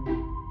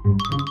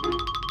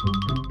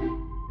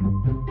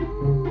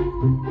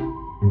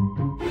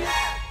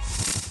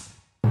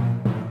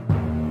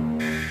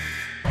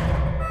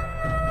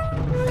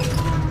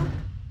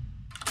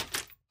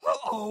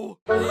 Uh-oh.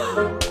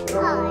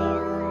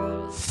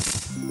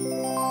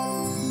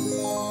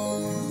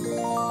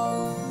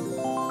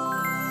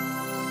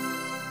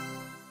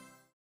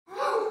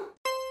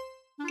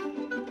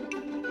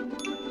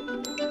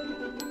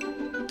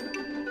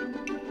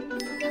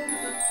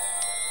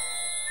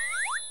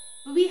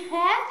 We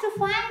have to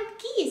find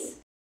keys.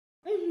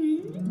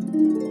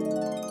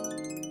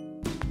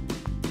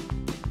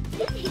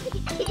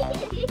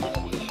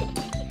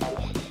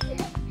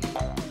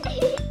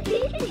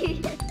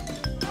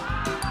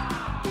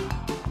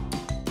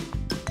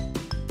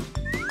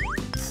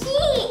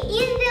 Key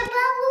in the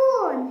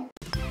balloon.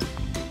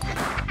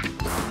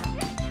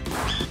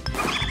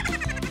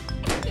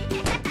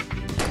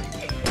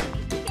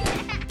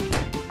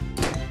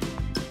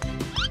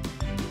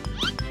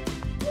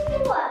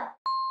 What?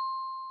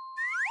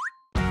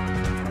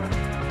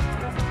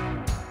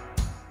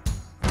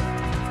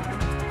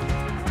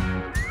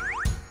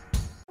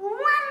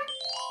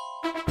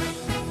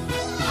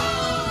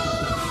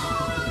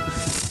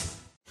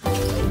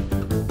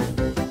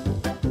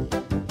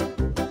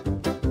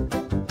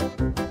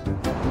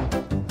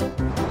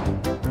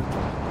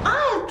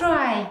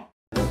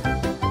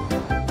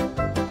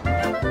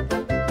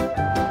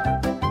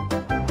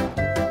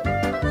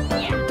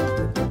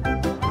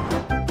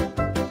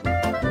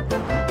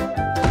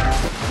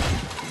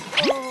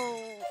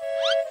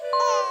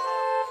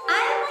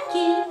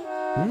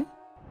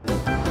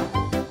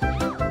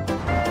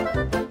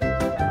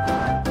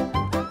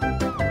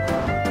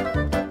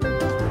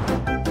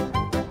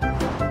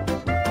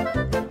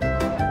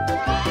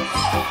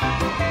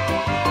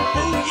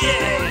 Oh,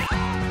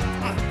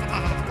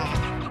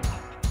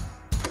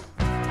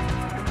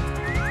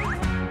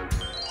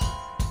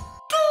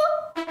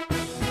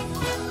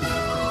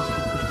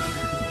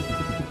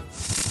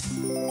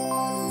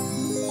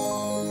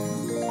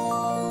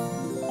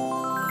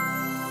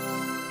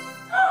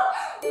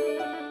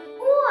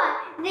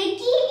 the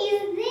key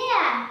is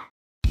there.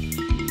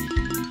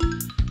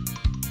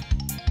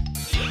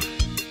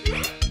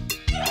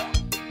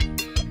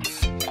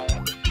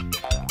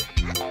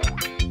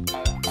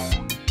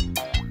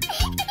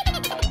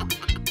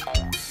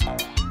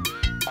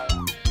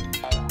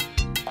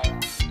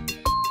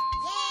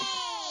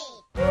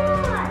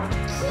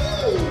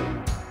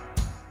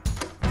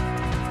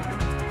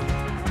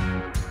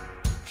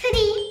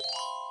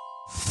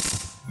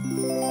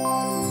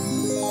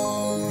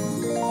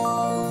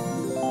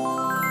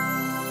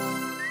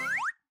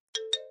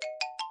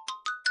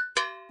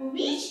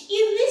 Which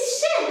is this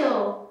shadow?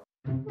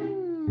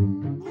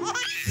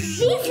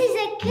 This is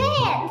a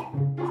cat.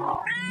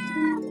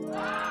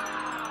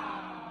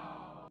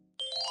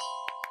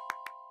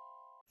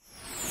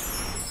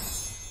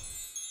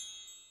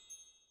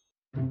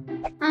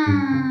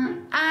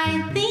 I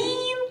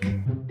think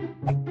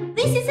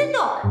this is a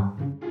dog.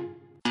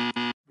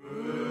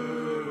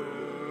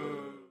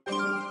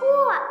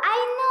 Oh, I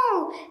know.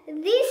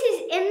 This is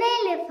an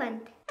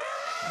elephant.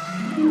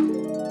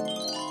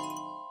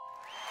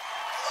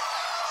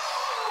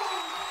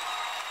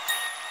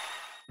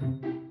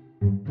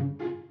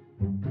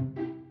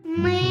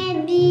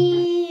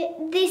 Maybe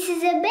this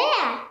is a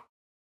bear.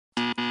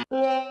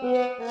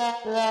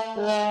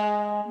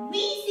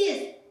 This is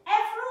a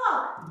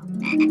frog.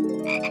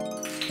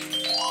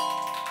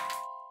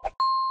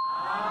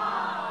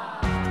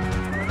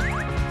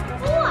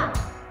 Four.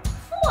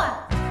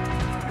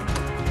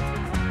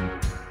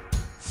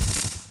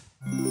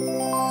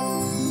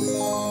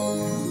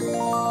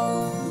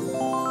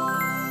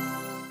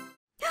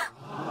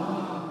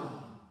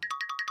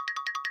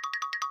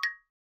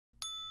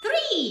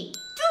 Three,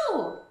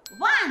 two,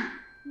 one,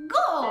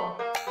 go!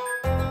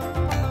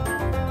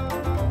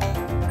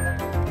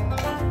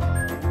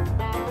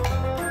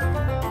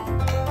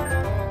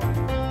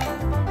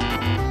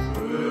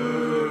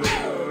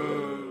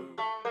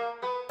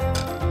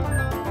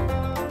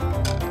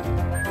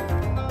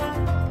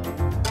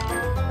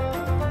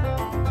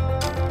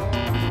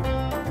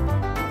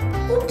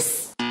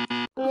 Oops!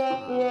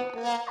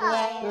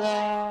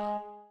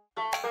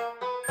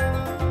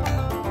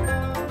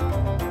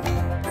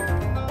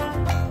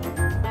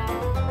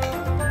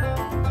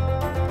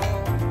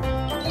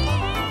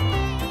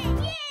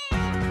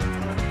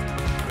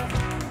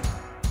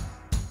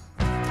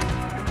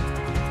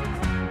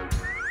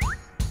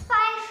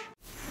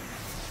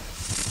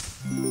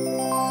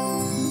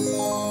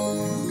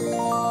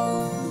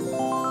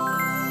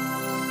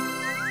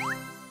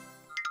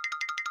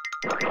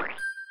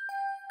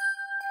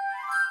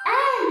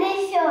 I'm the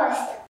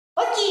first.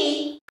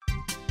 Okay.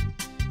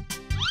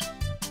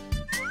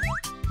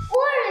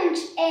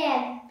 Orange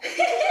egg.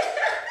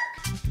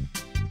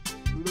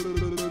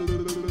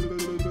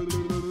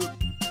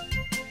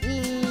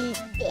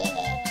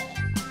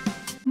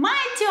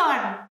 My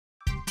turn.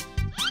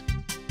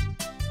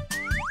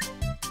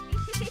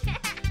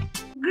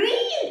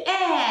 Green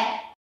egg.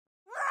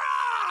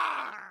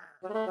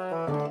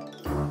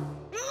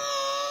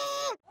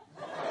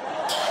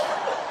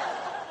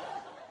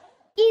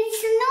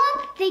 It's not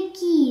the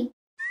key.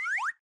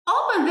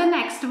 Open the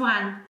next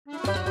one.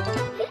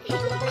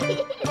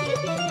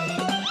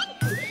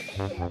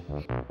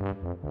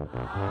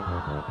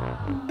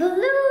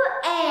 Blue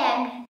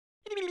egg.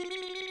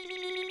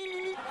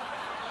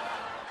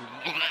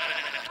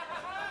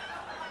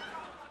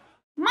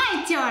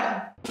 My turn.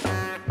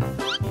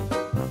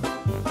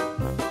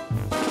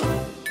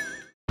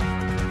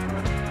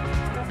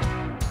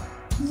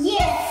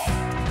 Yes.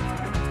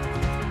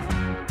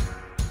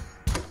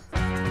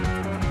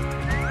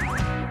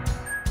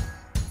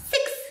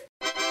 Six.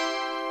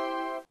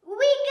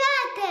 We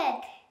got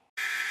it.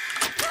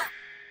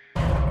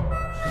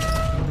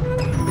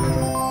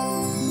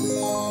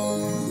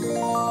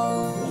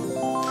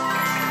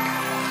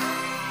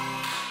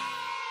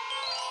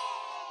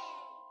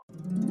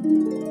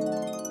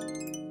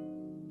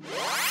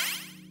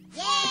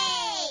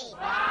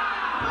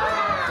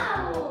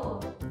 Wow!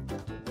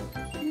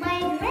 My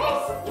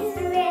dress is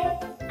red.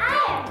 I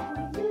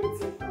am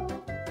beautiful.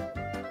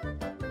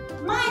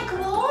 My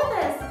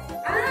clothes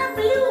are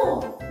blue.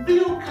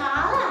 Blue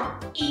color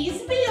is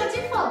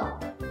beautiful.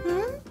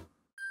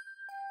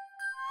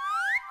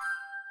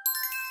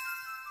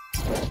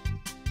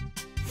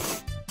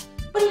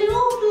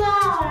 Blue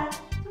flower.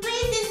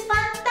 This is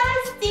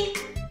fantastic.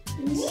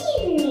 Give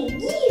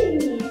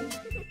me.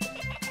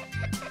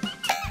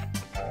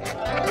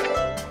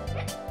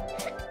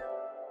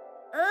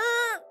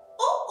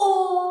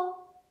 Oh.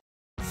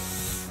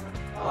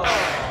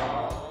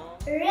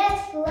 Red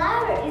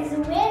flower is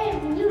very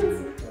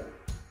beautiful.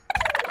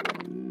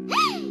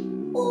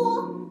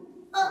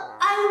 Oh,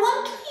 I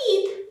want to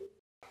eat.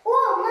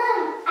 Oh,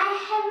 Mom, I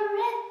have a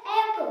red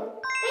apple.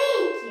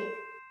 Take it.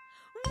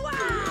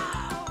 Wow!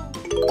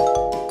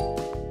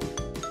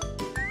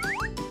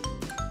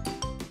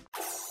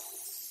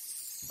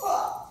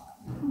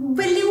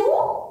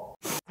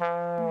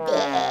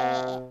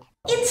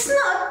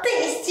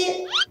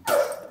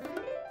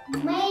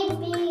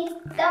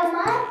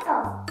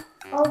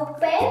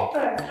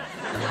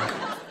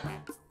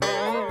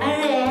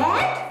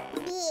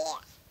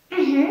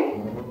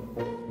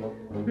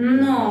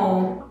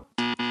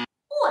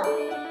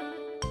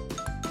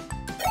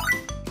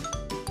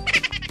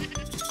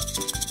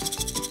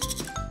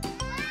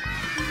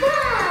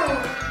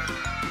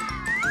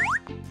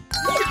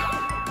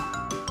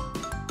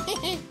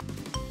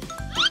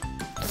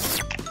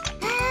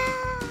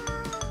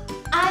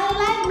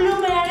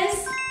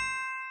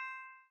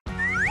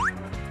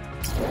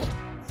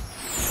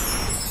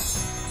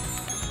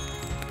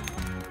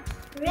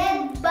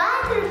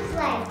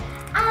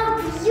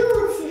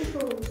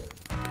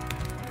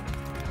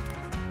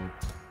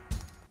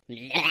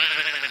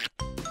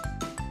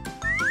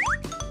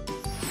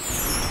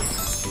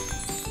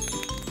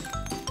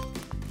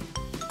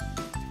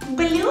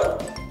 Blue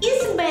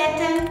is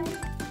better.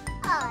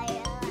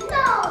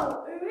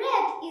 No,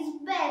 red is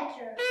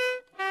better.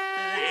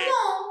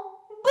 No,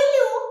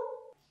 blue.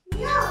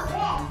 No,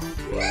 red.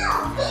 No,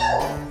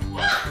 blue.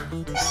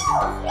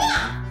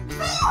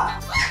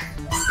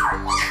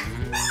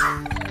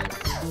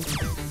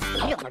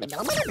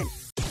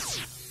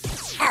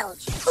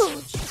 Ouch!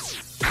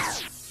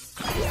 Ouch!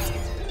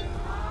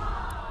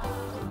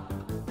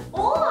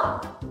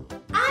 Oh,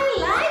 I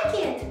like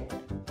it.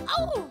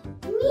 Oh!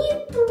 Me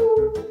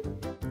too.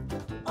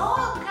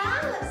 All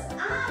colors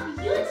are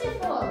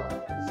beautiful.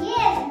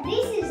 Yes,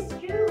 this is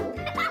true.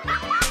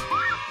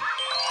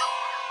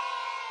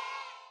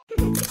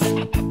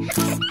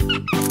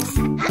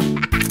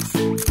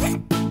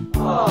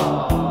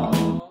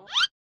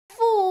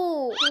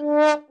 Foo!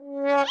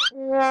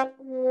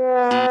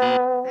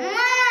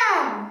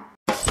 Mom!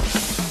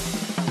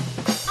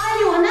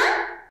 Alena?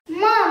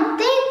 Mom,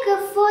 take a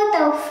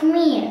photo of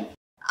me.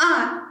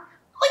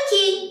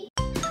 Okay.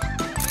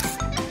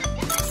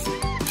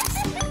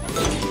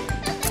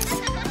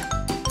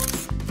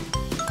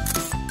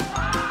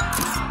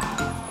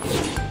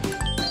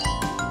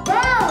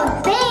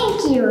 Wow, thank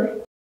you.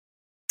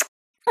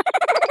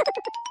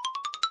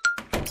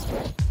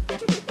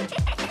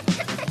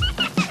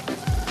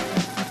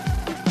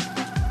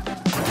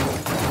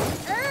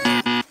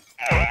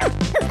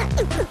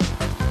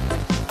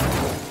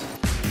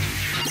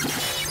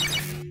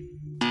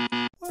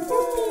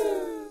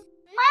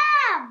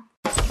 Mom!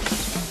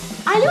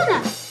 Alena,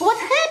 what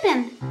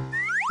happened?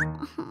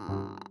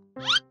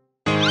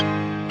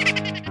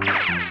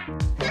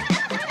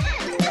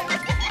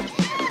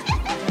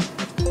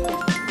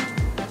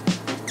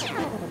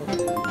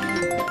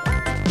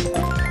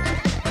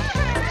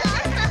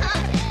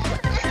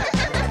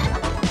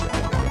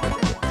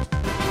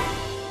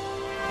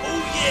 Oh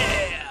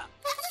yeah!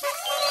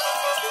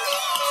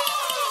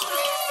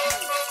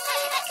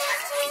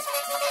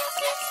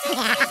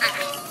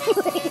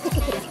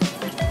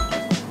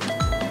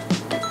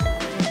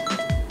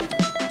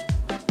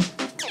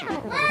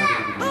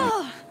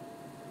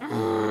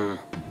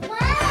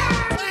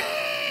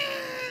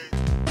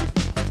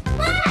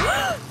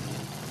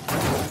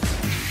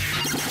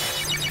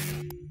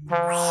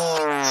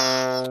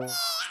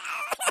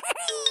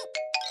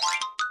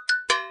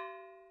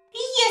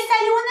 Yes,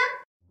 Alena.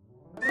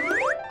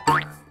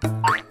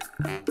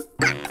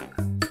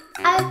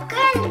 I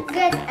can't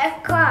get a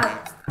car.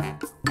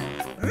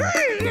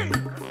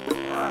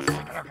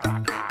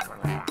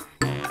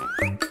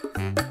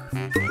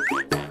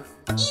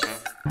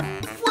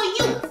 For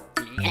you.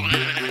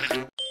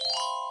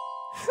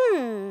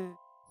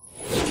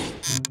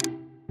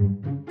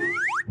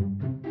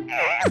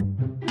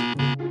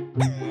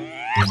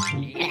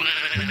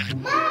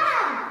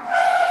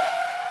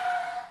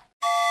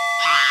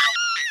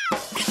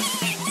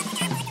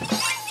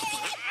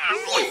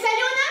 Yes,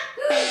 Alena.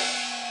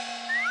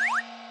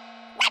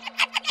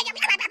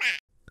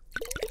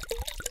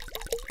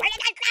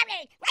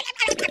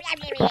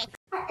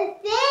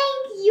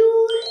 Thank you.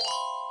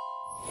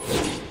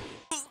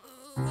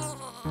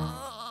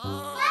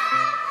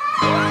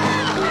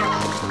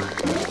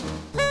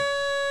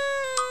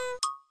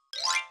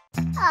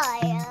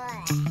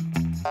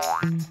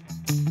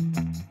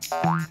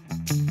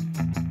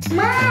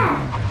 Mom!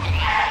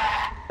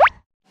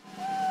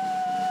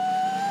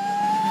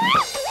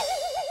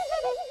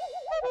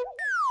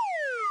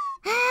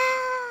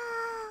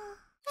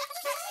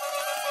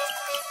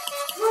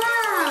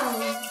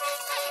 Wow!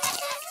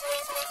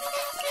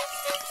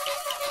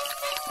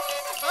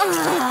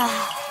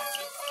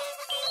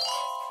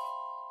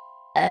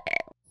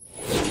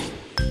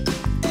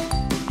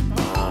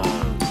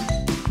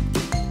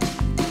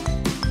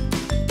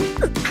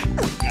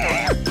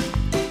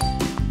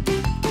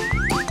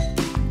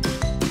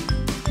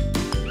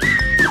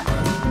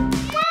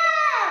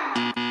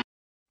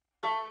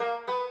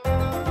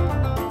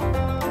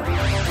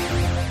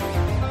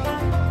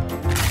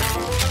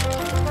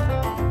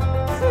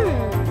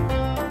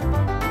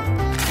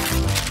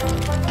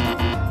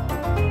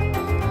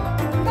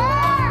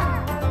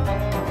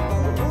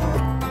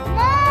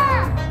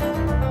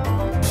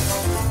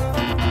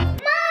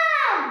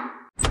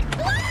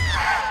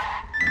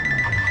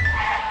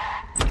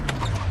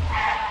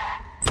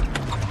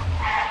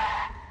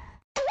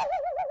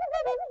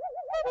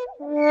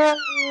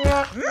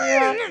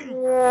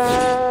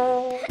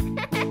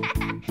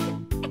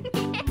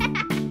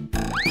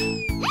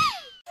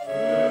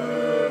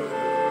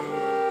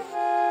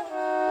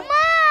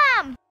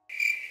 Mom!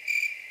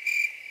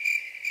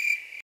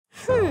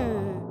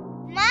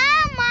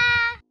 Mama!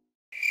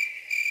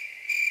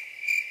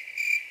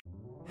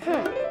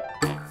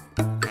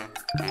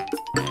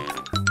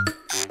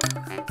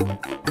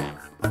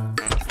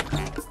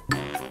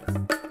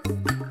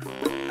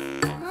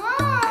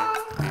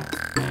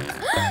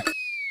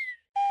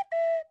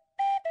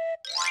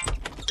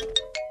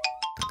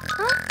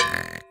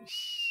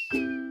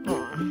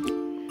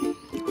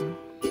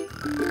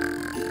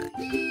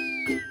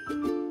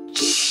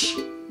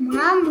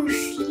 Mom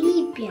is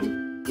sleeping.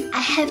 I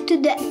have to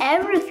do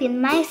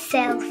everything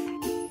myself.